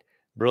the light.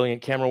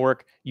 Brilliant camera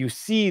work. You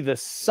see the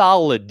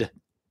solid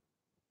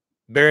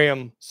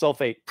barium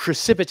sulfate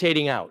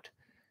precipitating out.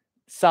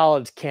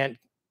 Solids can't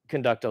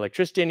conduct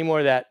electricity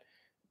anymore. That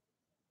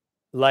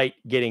light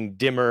getting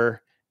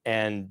dimmer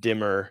and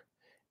dimmer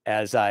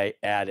as I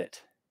add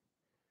it.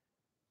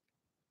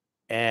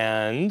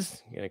 And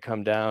I'm going to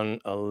come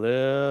down a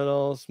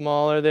little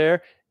smaller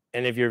there.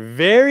 And if you're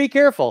very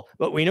careful,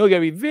 but we know you got to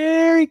be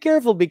very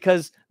careful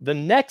because the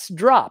next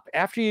drop,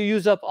 after you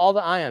use up all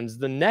the ions,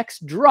 the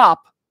next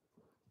drop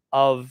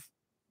of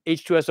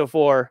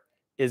H2SO4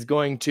 is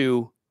going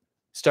to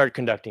start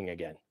conducting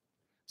again.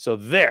 So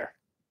there,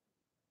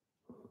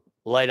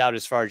 light out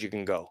as far as you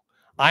can go.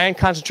 Ion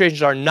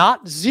concentrations are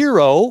not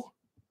zero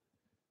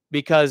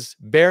because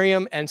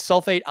barium and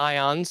sulfate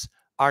ions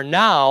are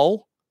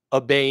now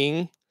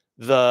obeying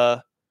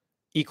the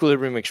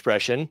equilibrium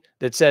expression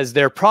that says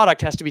their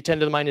product has to be 10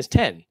 to the minus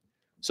 10.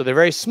 So they're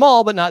very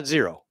small, but not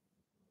zero.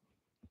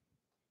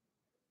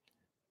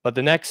 But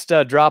the next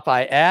drop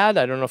I add,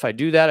 I don't know if I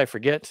do that. I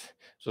forget.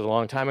 This was a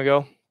long time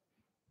ago.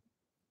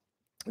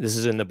 This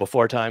is in the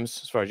before times,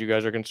 as far as you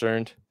guys are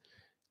concerned.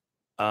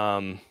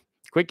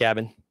 Quit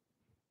gabbing.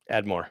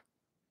 Add more.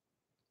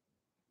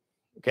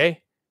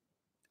 Okay.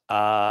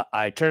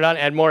 I turn it on,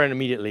 add more, and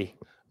immediately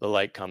the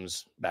light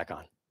comes back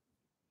on.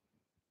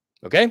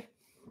 Okay.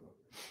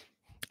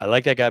 I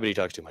like that guy, but he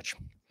talks too much.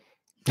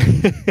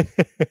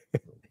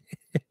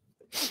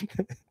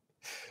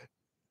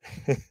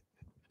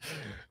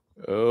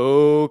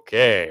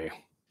 Okay.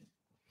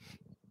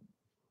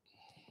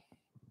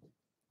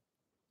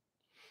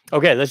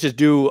 Okay, let's just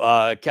do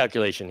a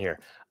calculation here.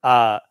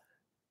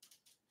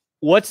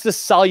 What's the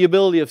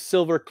solubility of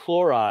silver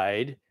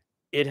chloride?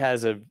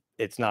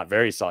 It's not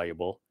very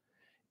soluble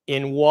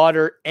in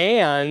water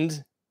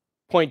and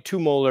 0.2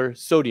 molar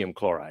sodium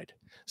chloride.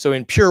 So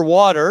in pure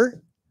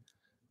water,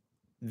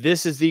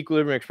 this is the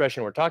equilibrium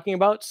expression we're talking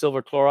about: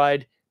 silver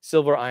chloride,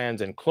 silver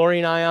ions, and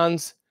chlorine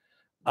ions.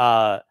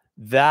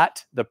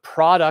 That the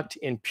product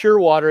in pure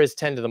water is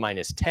 10 to the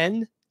minus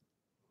 10.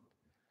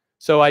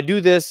 So I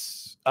do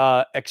this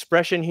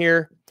expression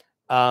here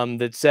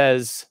that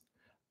says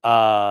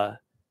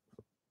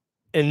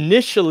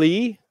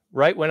initially,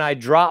 right when I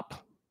drop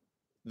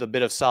the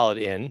bit of solid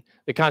in,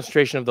 the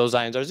concentration of those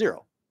ions are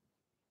zero.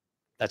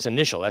 That's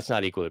initial. That's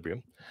not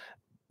equilibrium.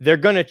 They're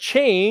going to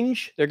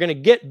change. They're going to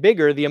get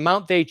bigger. The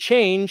amount they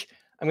change,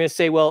 I'm going to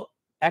say, well,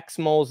 X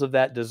moles of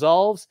that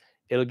dissolves.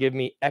 It'll give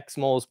me X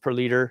moles per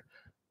liter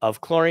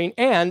of chlorine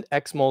and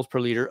X moles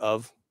per liter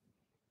of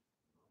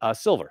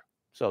silver.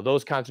 So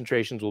those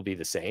concentrations will be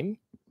the same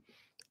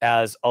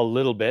as a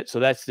little bit. So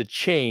that's the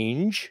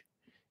change,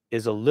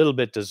 is a little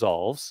bit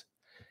dissolves.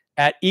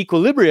 At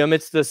equilibrium,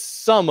 it's the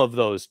sum of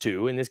those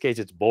two. In this case,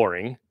 it's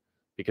boring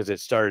because it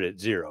started at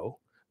zero.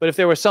 But if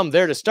there was some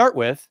there to start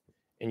with,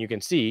 and you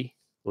can see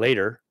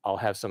later, I'll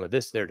have some of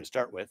this there to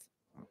start with,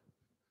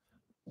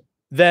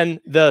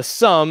 then the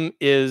sum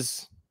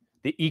is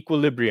the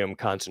equilibrium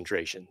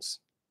concentrations.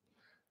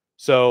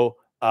 So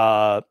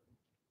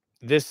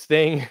this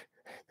thing,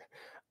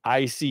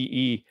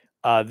 ICE,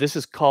 this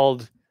is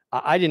called,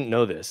 I didn't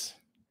know this.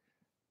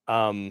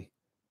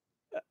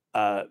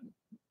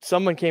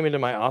 Someone came into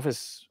my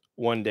office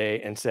one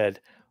day and said,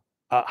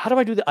 how do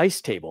I do the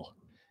ICE table?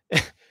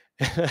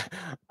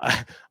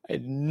 I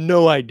had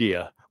no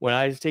idea. When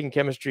I was taking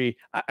chemistry,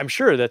 I'm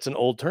sure that's an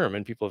old term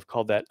and people have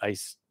called that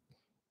ICE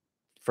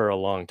for a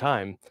long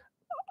time.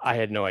 I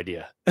had no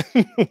idea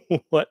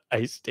what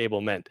ICE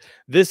table meant.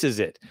 This is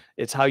it.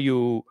 It's how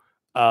you,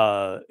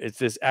 it's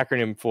this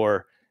acronym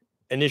for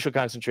initial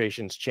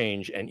concentrations,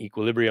 change, and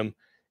equilibrium.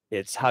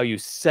 It's how you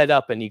set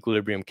up an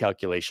equilibrium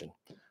calculation.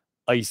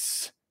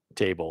 ICE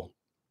table.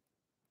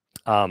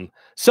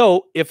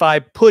 So if I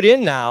put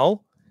in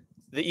now,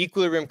 the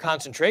equilibrium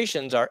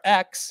concentrations are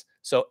X,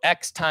 so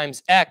X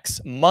times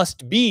X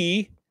must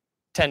be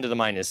 10 to the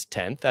minus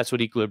 10th. That's what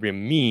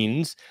equilibrium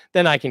means.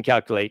 Then I can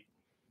calculate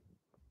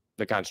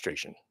the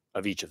concentration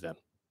of each of them.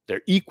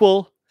 They're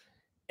equal,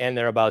 and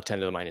they're about 10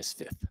 to the minus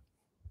 5th.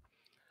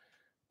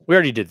 We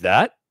already did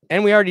that,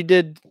 and we already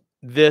did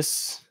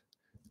this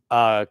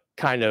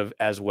kind of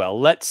as well.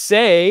 Let's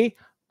say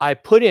I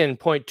put in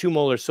 0.2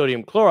 molar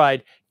sodium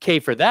chloride.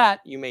 K for that,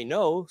 you may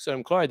know,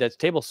 sodium chloride, that's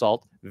table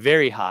salt,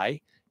 very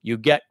high. You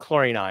get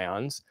chlorine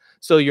ions.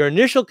 So your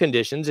initial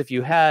conditions, if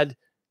you had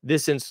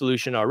this in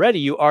solution already,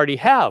 you already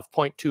have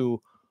 0.2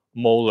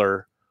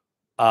 molar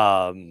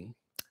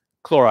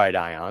chloride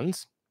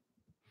ions.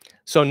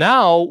 So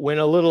now when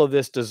a little of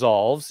this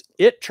dissolves,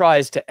 it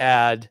tries to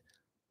add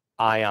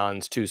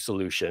ions to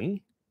solution.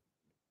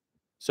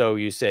 So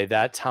you say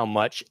that's how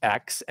much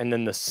X, and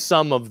then the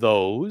sum of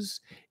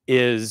those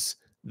is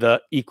the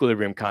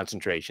equilibrium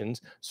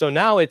concentrations. So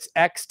now it's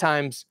X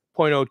times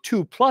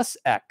 0.02 plus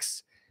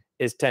X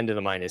is 10 to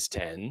the minus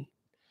 10.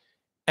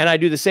 And I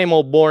do the same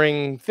old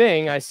boring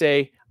thing. I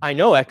say, I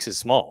know X is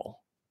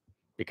small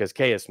because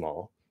K is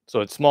small.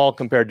 So it's small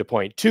compared to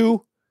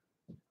 0.2.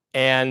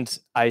 and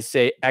I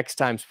say x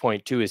times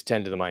 0.2 is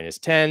 10 to the minus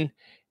 10,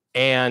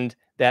 and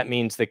that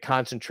means the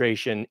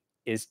concentration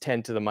is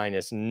 10 to the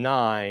minus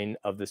 9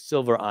 of the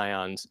silver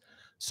ions.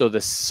 So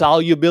the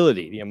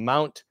solubility, the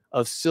amount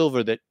of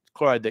silver that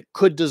chloride that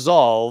could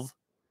dissolve,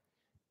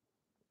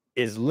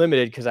 is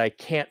limited because I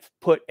can't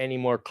put any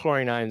more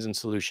chlorine ions in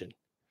solution.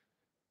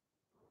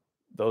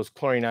 Those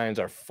chlorine ions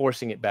are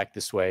forcing it back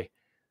this way.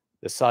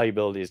 The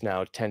solubility is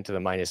now 10 to the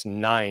minus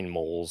 9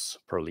 moles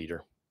per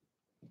liter.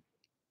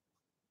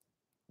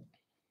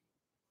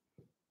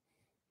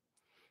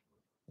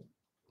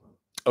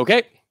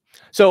 Okay,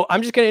 so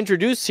I'm just going to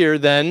introduce here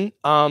then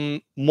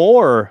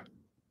more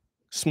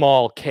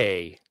small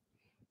k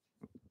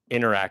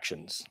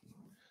interactions.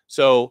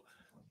 So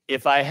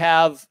if I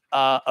have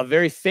a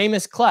very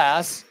famous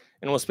class,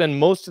 and we'll spend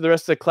most of the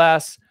rest of the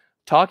class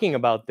talking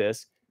about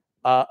this,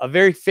 a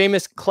very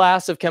famous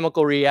class of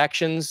chemical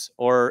reactions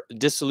or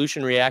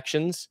dissolution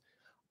reactions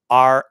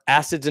are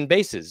acids and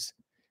bases.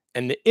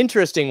 And the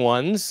interesting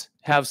ones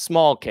have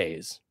small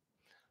k's.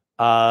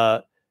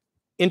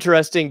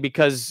 Interesting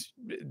because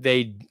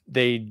they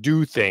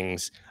do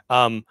things.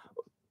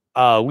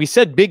 We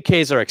said big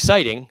k's are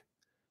exciting,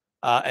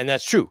 and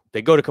that's true.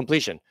 They go to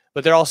completion,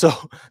 but they're also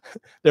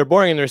they're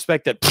boring in the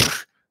respect that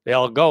they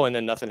all go and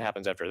then nothing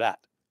happens after that.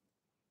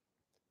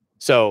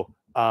 So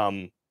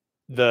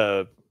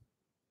the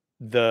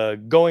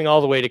going all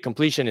the way to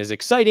completion is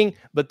exciting,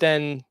 but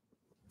then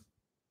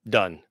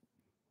done.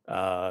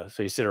 So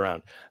you sit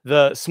around.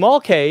 The small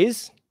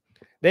k's,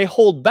 they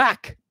hold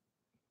back.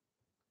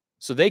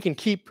 So they can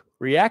keep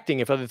reacting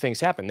if other things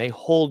happen. They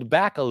hold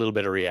back a little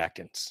bit of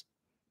reactants.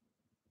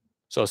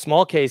 So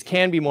small k's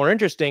can be more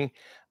interesting.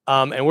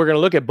 And we're going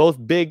to look at both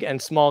big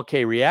and small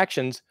k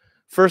reactions.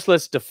 First,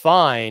 let's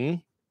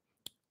define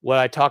what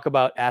I talk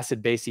about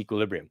acid-base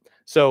equilibrium.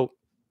 So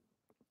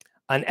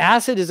an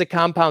acid is a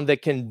compound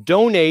that can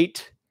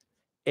donate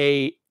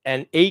an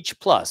H+.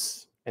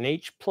 An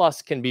H+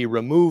 can be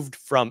removed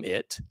from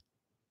it.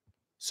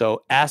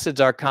 So acids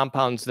are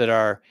compounds that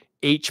are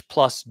H+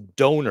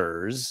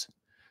 donors.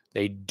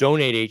 They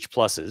donate H+.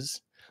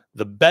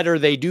 The better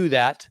they do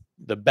that,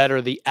 the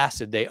better the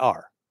acid they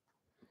are.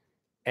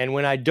 And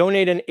when I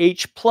donate an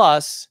H+,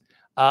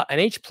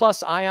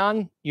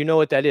 ion, you know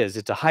what that is.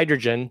 It's a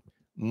hydrogen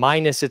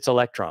minus its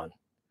electron.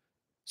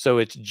 So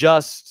it's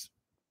just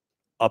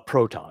a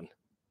proton.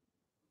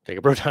 Take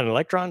a proton and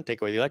electron,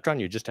 take away the electron,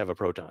 you just have a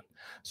proton.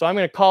 So I'm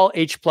going to call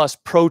H+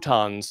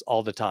 protons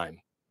all the time.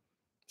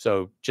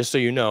 So just so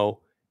you know,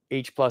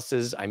 H+,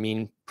 I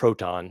mean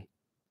proton,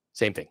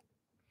 same thing.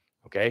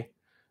 Okay,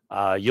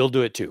 you'll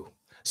do it too.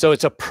 So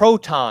it's a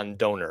proton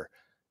donor.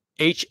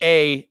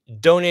 HA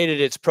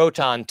donated its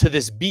proton to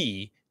this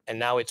B, and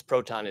now its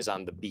proton is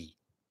on the B.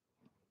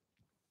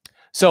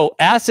 So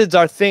acids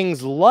are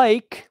things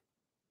like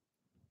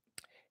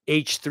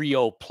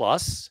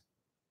H3O+,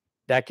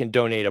 that can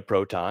donate a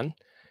proton,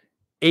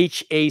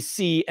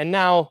 HAC, and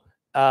now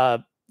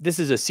this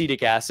is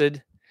acetic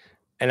acid,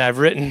 and I've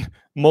written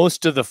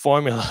most of the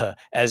formula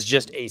as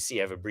just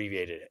AC. I've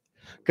abbreviated it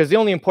because the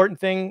only important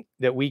thing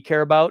that we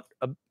care about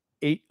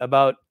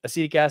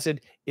acetic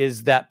acid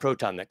is that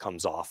proton that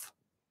comes off.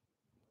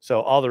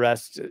 So all the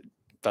rest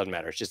doesn't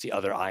matter. It's just the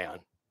other ion.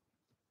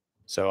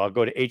 So I'll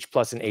go to H+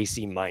 and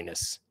AC-.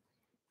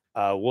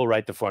 We'll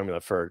write the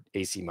formula for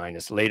AC-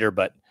 later,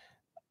 but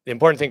the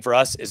important thing for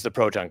us is the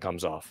proton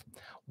comes off.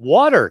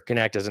 Water can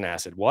act as an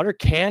acid. Water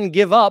can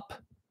give up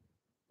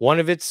one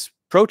of its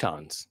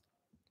protons.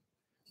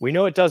 We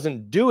know it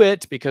doesn't do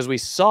it because we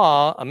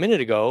saw a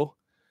minute ago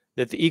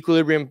that the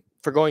equilibrium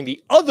for going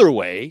the other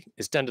way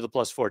is 10 to the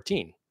plus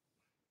 14.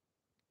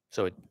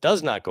 So it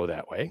does not go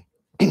that way.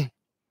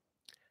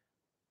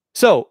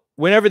 So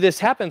whenever this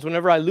happens,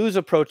 whenever I lose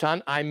a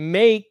proton, I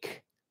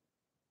make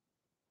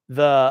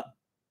the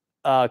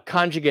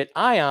conjugate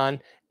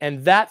ion,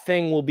 and that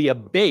thing will be a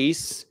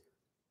base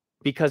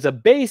because a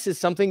base is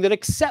something that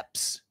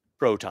accepts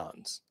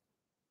protons.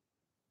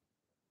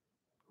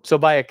 So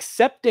by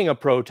accepting a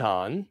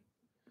proton,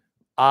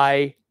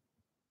 I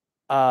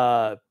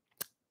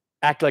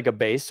act like a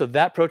base. So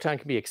that proton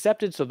can be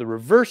accepted. So the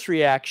reverse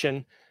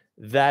reaction,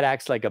 that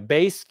acts like a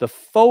base. The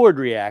forward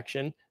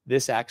reaction,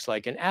 this acts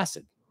like an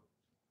acid.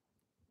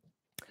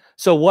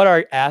 So what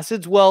are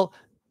acids? Well,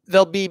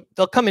 they'll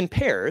come in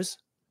pairs,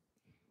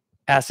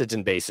 acids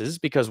and bases,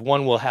 because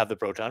one will have the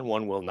proton,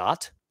 one will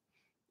not.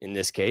 In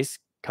this case,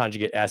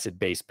 conjugate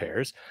acid-base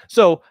pairs.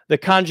 So the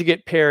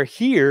conjugate pair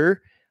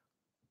here,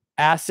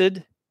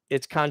 acid,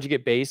 its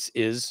conjugate base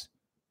is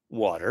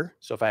water.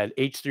 So if I had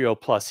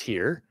H3O+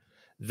 here,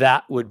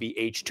 that would be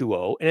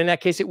H2O. And in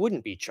that case, it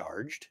wouldn't be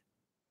charged.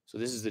 So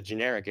this is the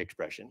generic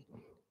expression.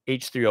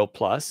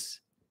 H3O+,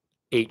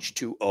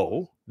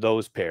 H2O,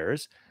 those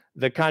pairs.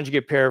 The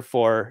conjugate pair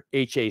for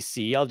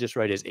HAC, I'll just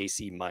write as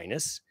AC-.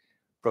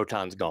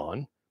 Proton's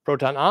gone.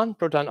 Proton on,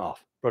 proton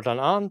off. Proton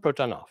on,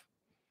 proton off.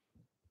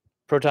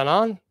 Proton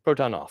on,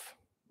 proton off.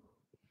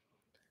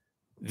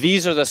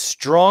 These are the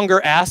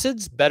stronger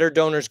acids, better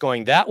donors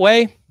going that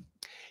way.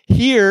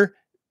 Here,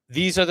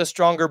 these are the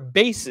stronger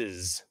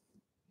bases.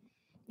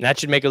 And that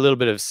should make a little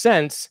bit of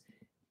sense.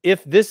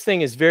 If this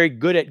thing is very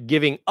good at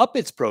giving up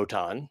its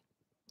proton,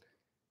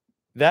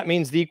 that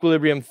means the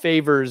equilibrium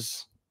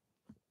favors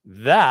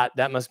that.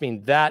 That must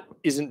mean that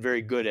isn't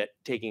very good at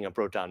taking a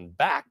proton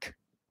back.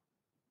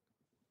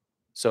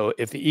 So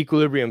if the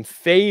equilibrium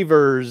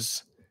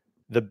favors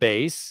the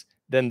base,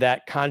 then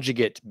that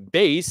conjugate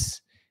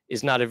base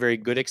is not a very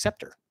good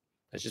acceptor.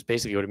 That's just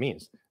basically what it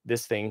means.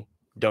 This thing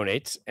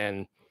donates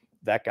and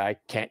that guy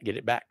can't get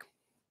it back.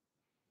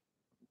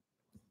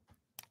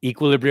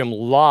 Equilibrium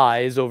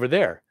lies over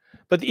there,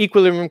 but the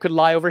equilibrium could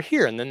lie over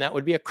here, and then that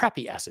would be a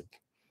crappy acid,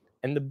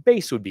 and the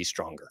base would be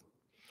stronger.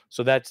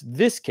 So that's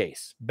this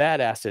case,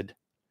 bad acid,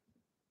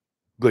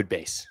 good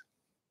base.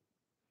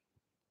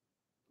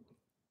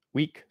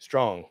 Weak,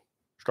 strong,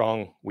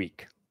 strong,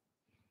 weak.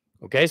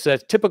 Okay, so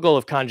that's typical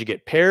of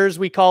conjugate pairs,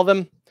 we call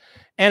them.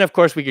 And of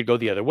course, we could go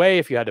the other way.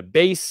 If you had a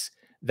base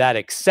that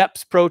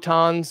accepts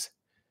protons.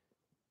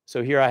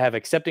 So here I have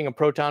accepting a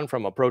proton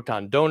from a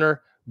proton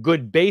donor.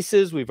 Good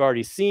bases, we've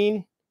already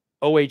seen.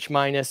 OH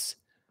minus,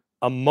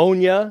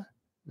 ammonia,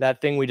 that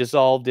thing we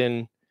dissolved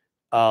in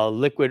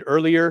liquid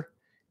earlier,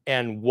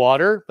 and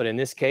water. But in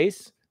this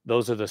case,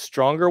 those are the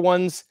stronger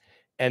ones.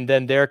 And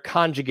then their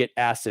conjugate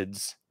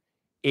acids,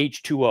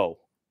 H2O,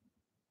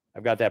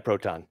 I've got that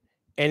proton.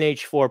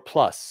 NH4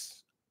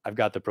 plus, I've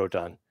got the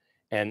proton.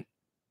 And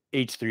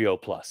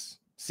H3O plus.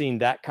 Seen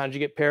that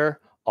conjugate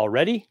pair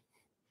already,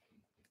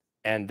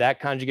 and that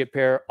conjugate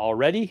pair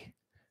already,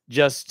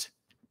 just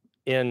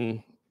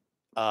in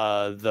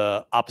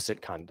the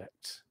opposite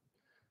context.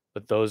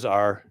 But those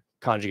are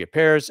conjugate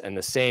pairs, and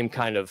the same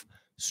kind of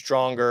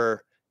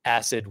stronger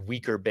acid,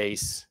 weaker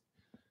base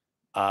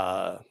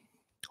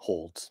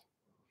holds.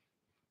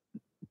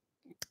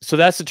 So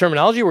that's the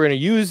terminology. We're going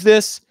to use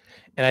this,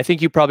 and I think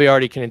you probably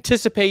already can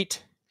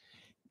anticipate.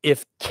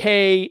 If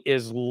K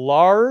is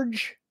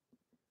large,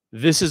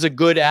 this is a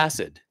good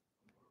acid.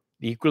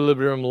 The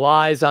equilibrium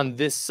lies on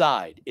this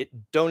side. It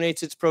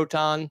donates its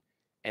proton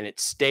and it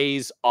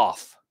stays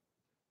off.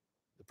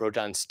 The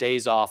proton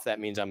stays off. That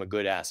means I'm a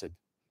good acid.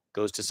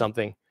 Goes to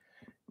something.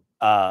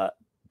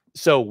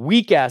 So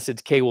weak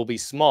acids, K will be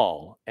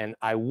small, and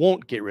I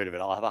won't get rid of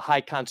it. I'll have a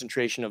high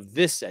concentration of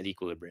this at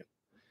equilibrium.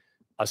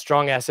 A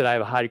strong acid, I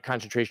have a high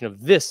concentration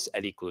of this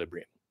at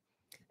equilibrium.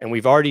 And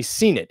we've already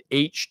seen it.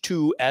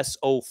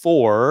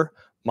 H2SO4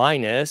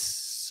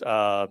 minus,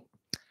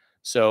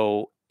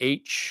 so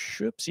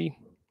H, oopsie.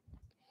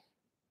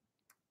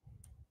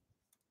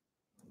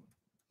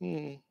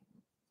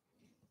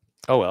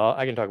 Oh, well,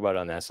 I can talk about it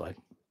on that slide.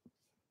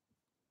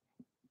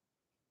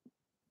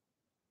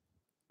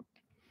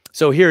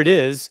 So here it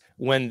is.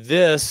 When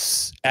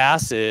this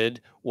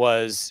acid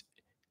was,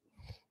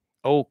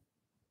 oh,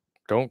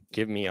 don't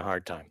give me a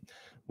hard time.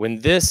 When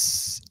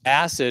this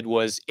acid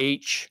was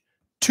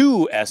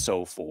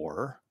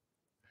H2SO4,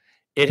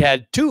 it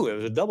had two. It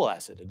was a double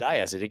acid, a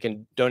diacid. It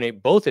can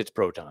donate both its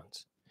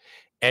protons.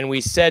 And we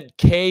said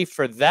K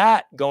for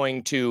that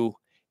going to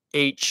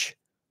H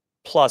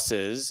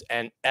pluses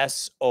and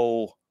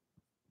SO4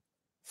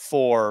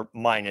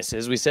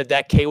 minuses. We said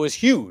that K was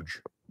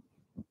huge.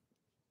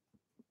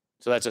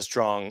 So that's a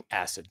strong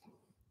acid.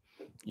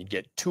 You'd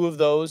get two of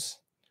those.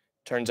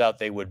 Turns out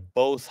they would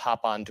both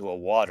hop onto a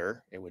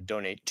water. It would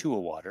donate to a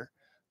water.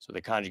 So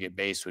the conjugate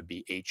base would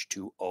be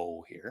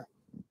H2O here.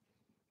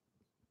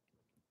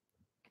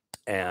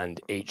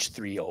 And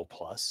H3O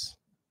plus.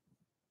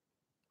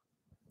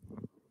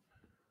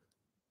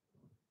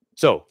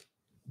 So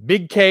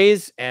big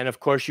Ks, and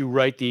of course you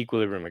write the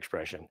equilibrium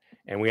expression.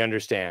 And we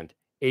understand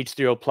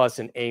H3O plus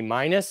and A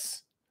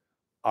minus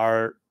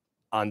are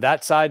on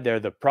that side. They're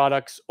the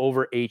products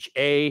over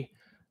HA,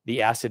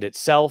 the acid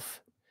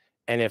itself.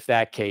 And if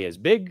that K is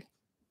big,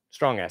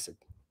 strong acid.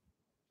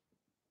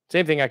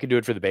 Same thing, I could do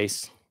it for the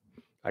base.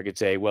 I could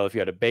say, well, if you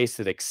had a base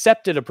that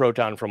accepted a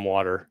proton from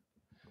water,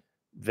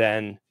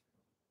 then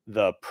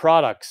the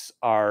products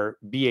are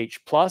BH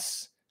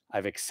plus.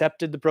 I've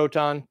accepted the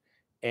proton,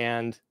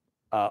 and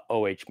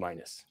OH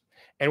minus.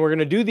 And we're going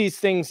to do these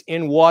things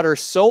in water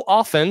so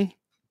often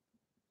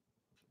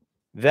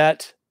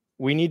that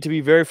we need to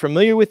be very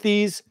familiar with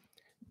these.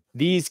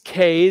 These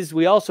Ks,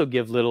 we also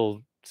give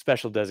little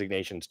special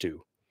designations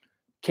to.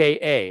 Ka,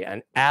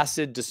 an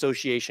acid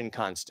dissociation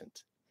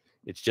constant.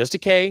 It's just a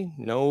K,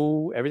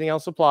 no, everything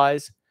else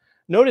applies.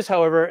 Notice,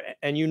 however,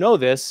 and you know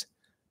this,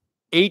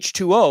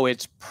 H2O,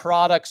 it's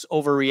products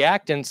over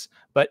reactants,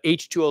 but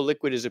H2O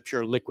liquid is a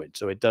pure liquid,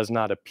 so it does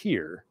not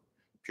appear.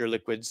 Pure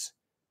liquids,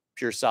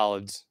 pure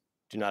solids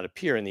do not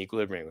appear in the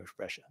equilibrium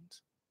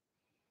expressions.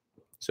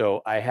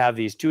 So I have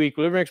these two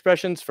equilibrium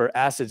expressions for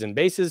acids and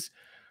bases.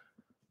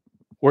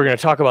 We're going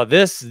to talk about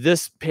this.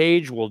 This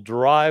page will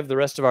drive the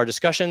rest of our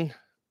discussion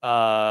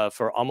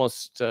for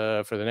almost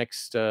for the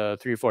next 3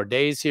 or 4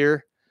 days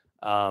here.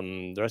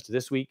 The rest of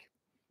this week,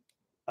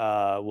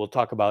 we'll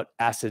talk about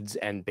acids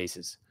and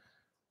bases.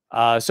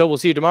 So we'll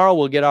see you tomorrow.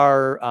 We'll get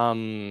our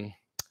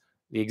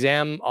the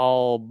exam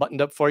all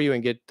buttoned up for you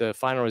and get the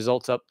final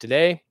results up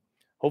today.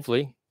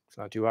 Hopefully, it's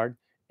not too hard.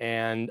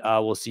 And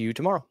we'll see you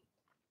tomorrow.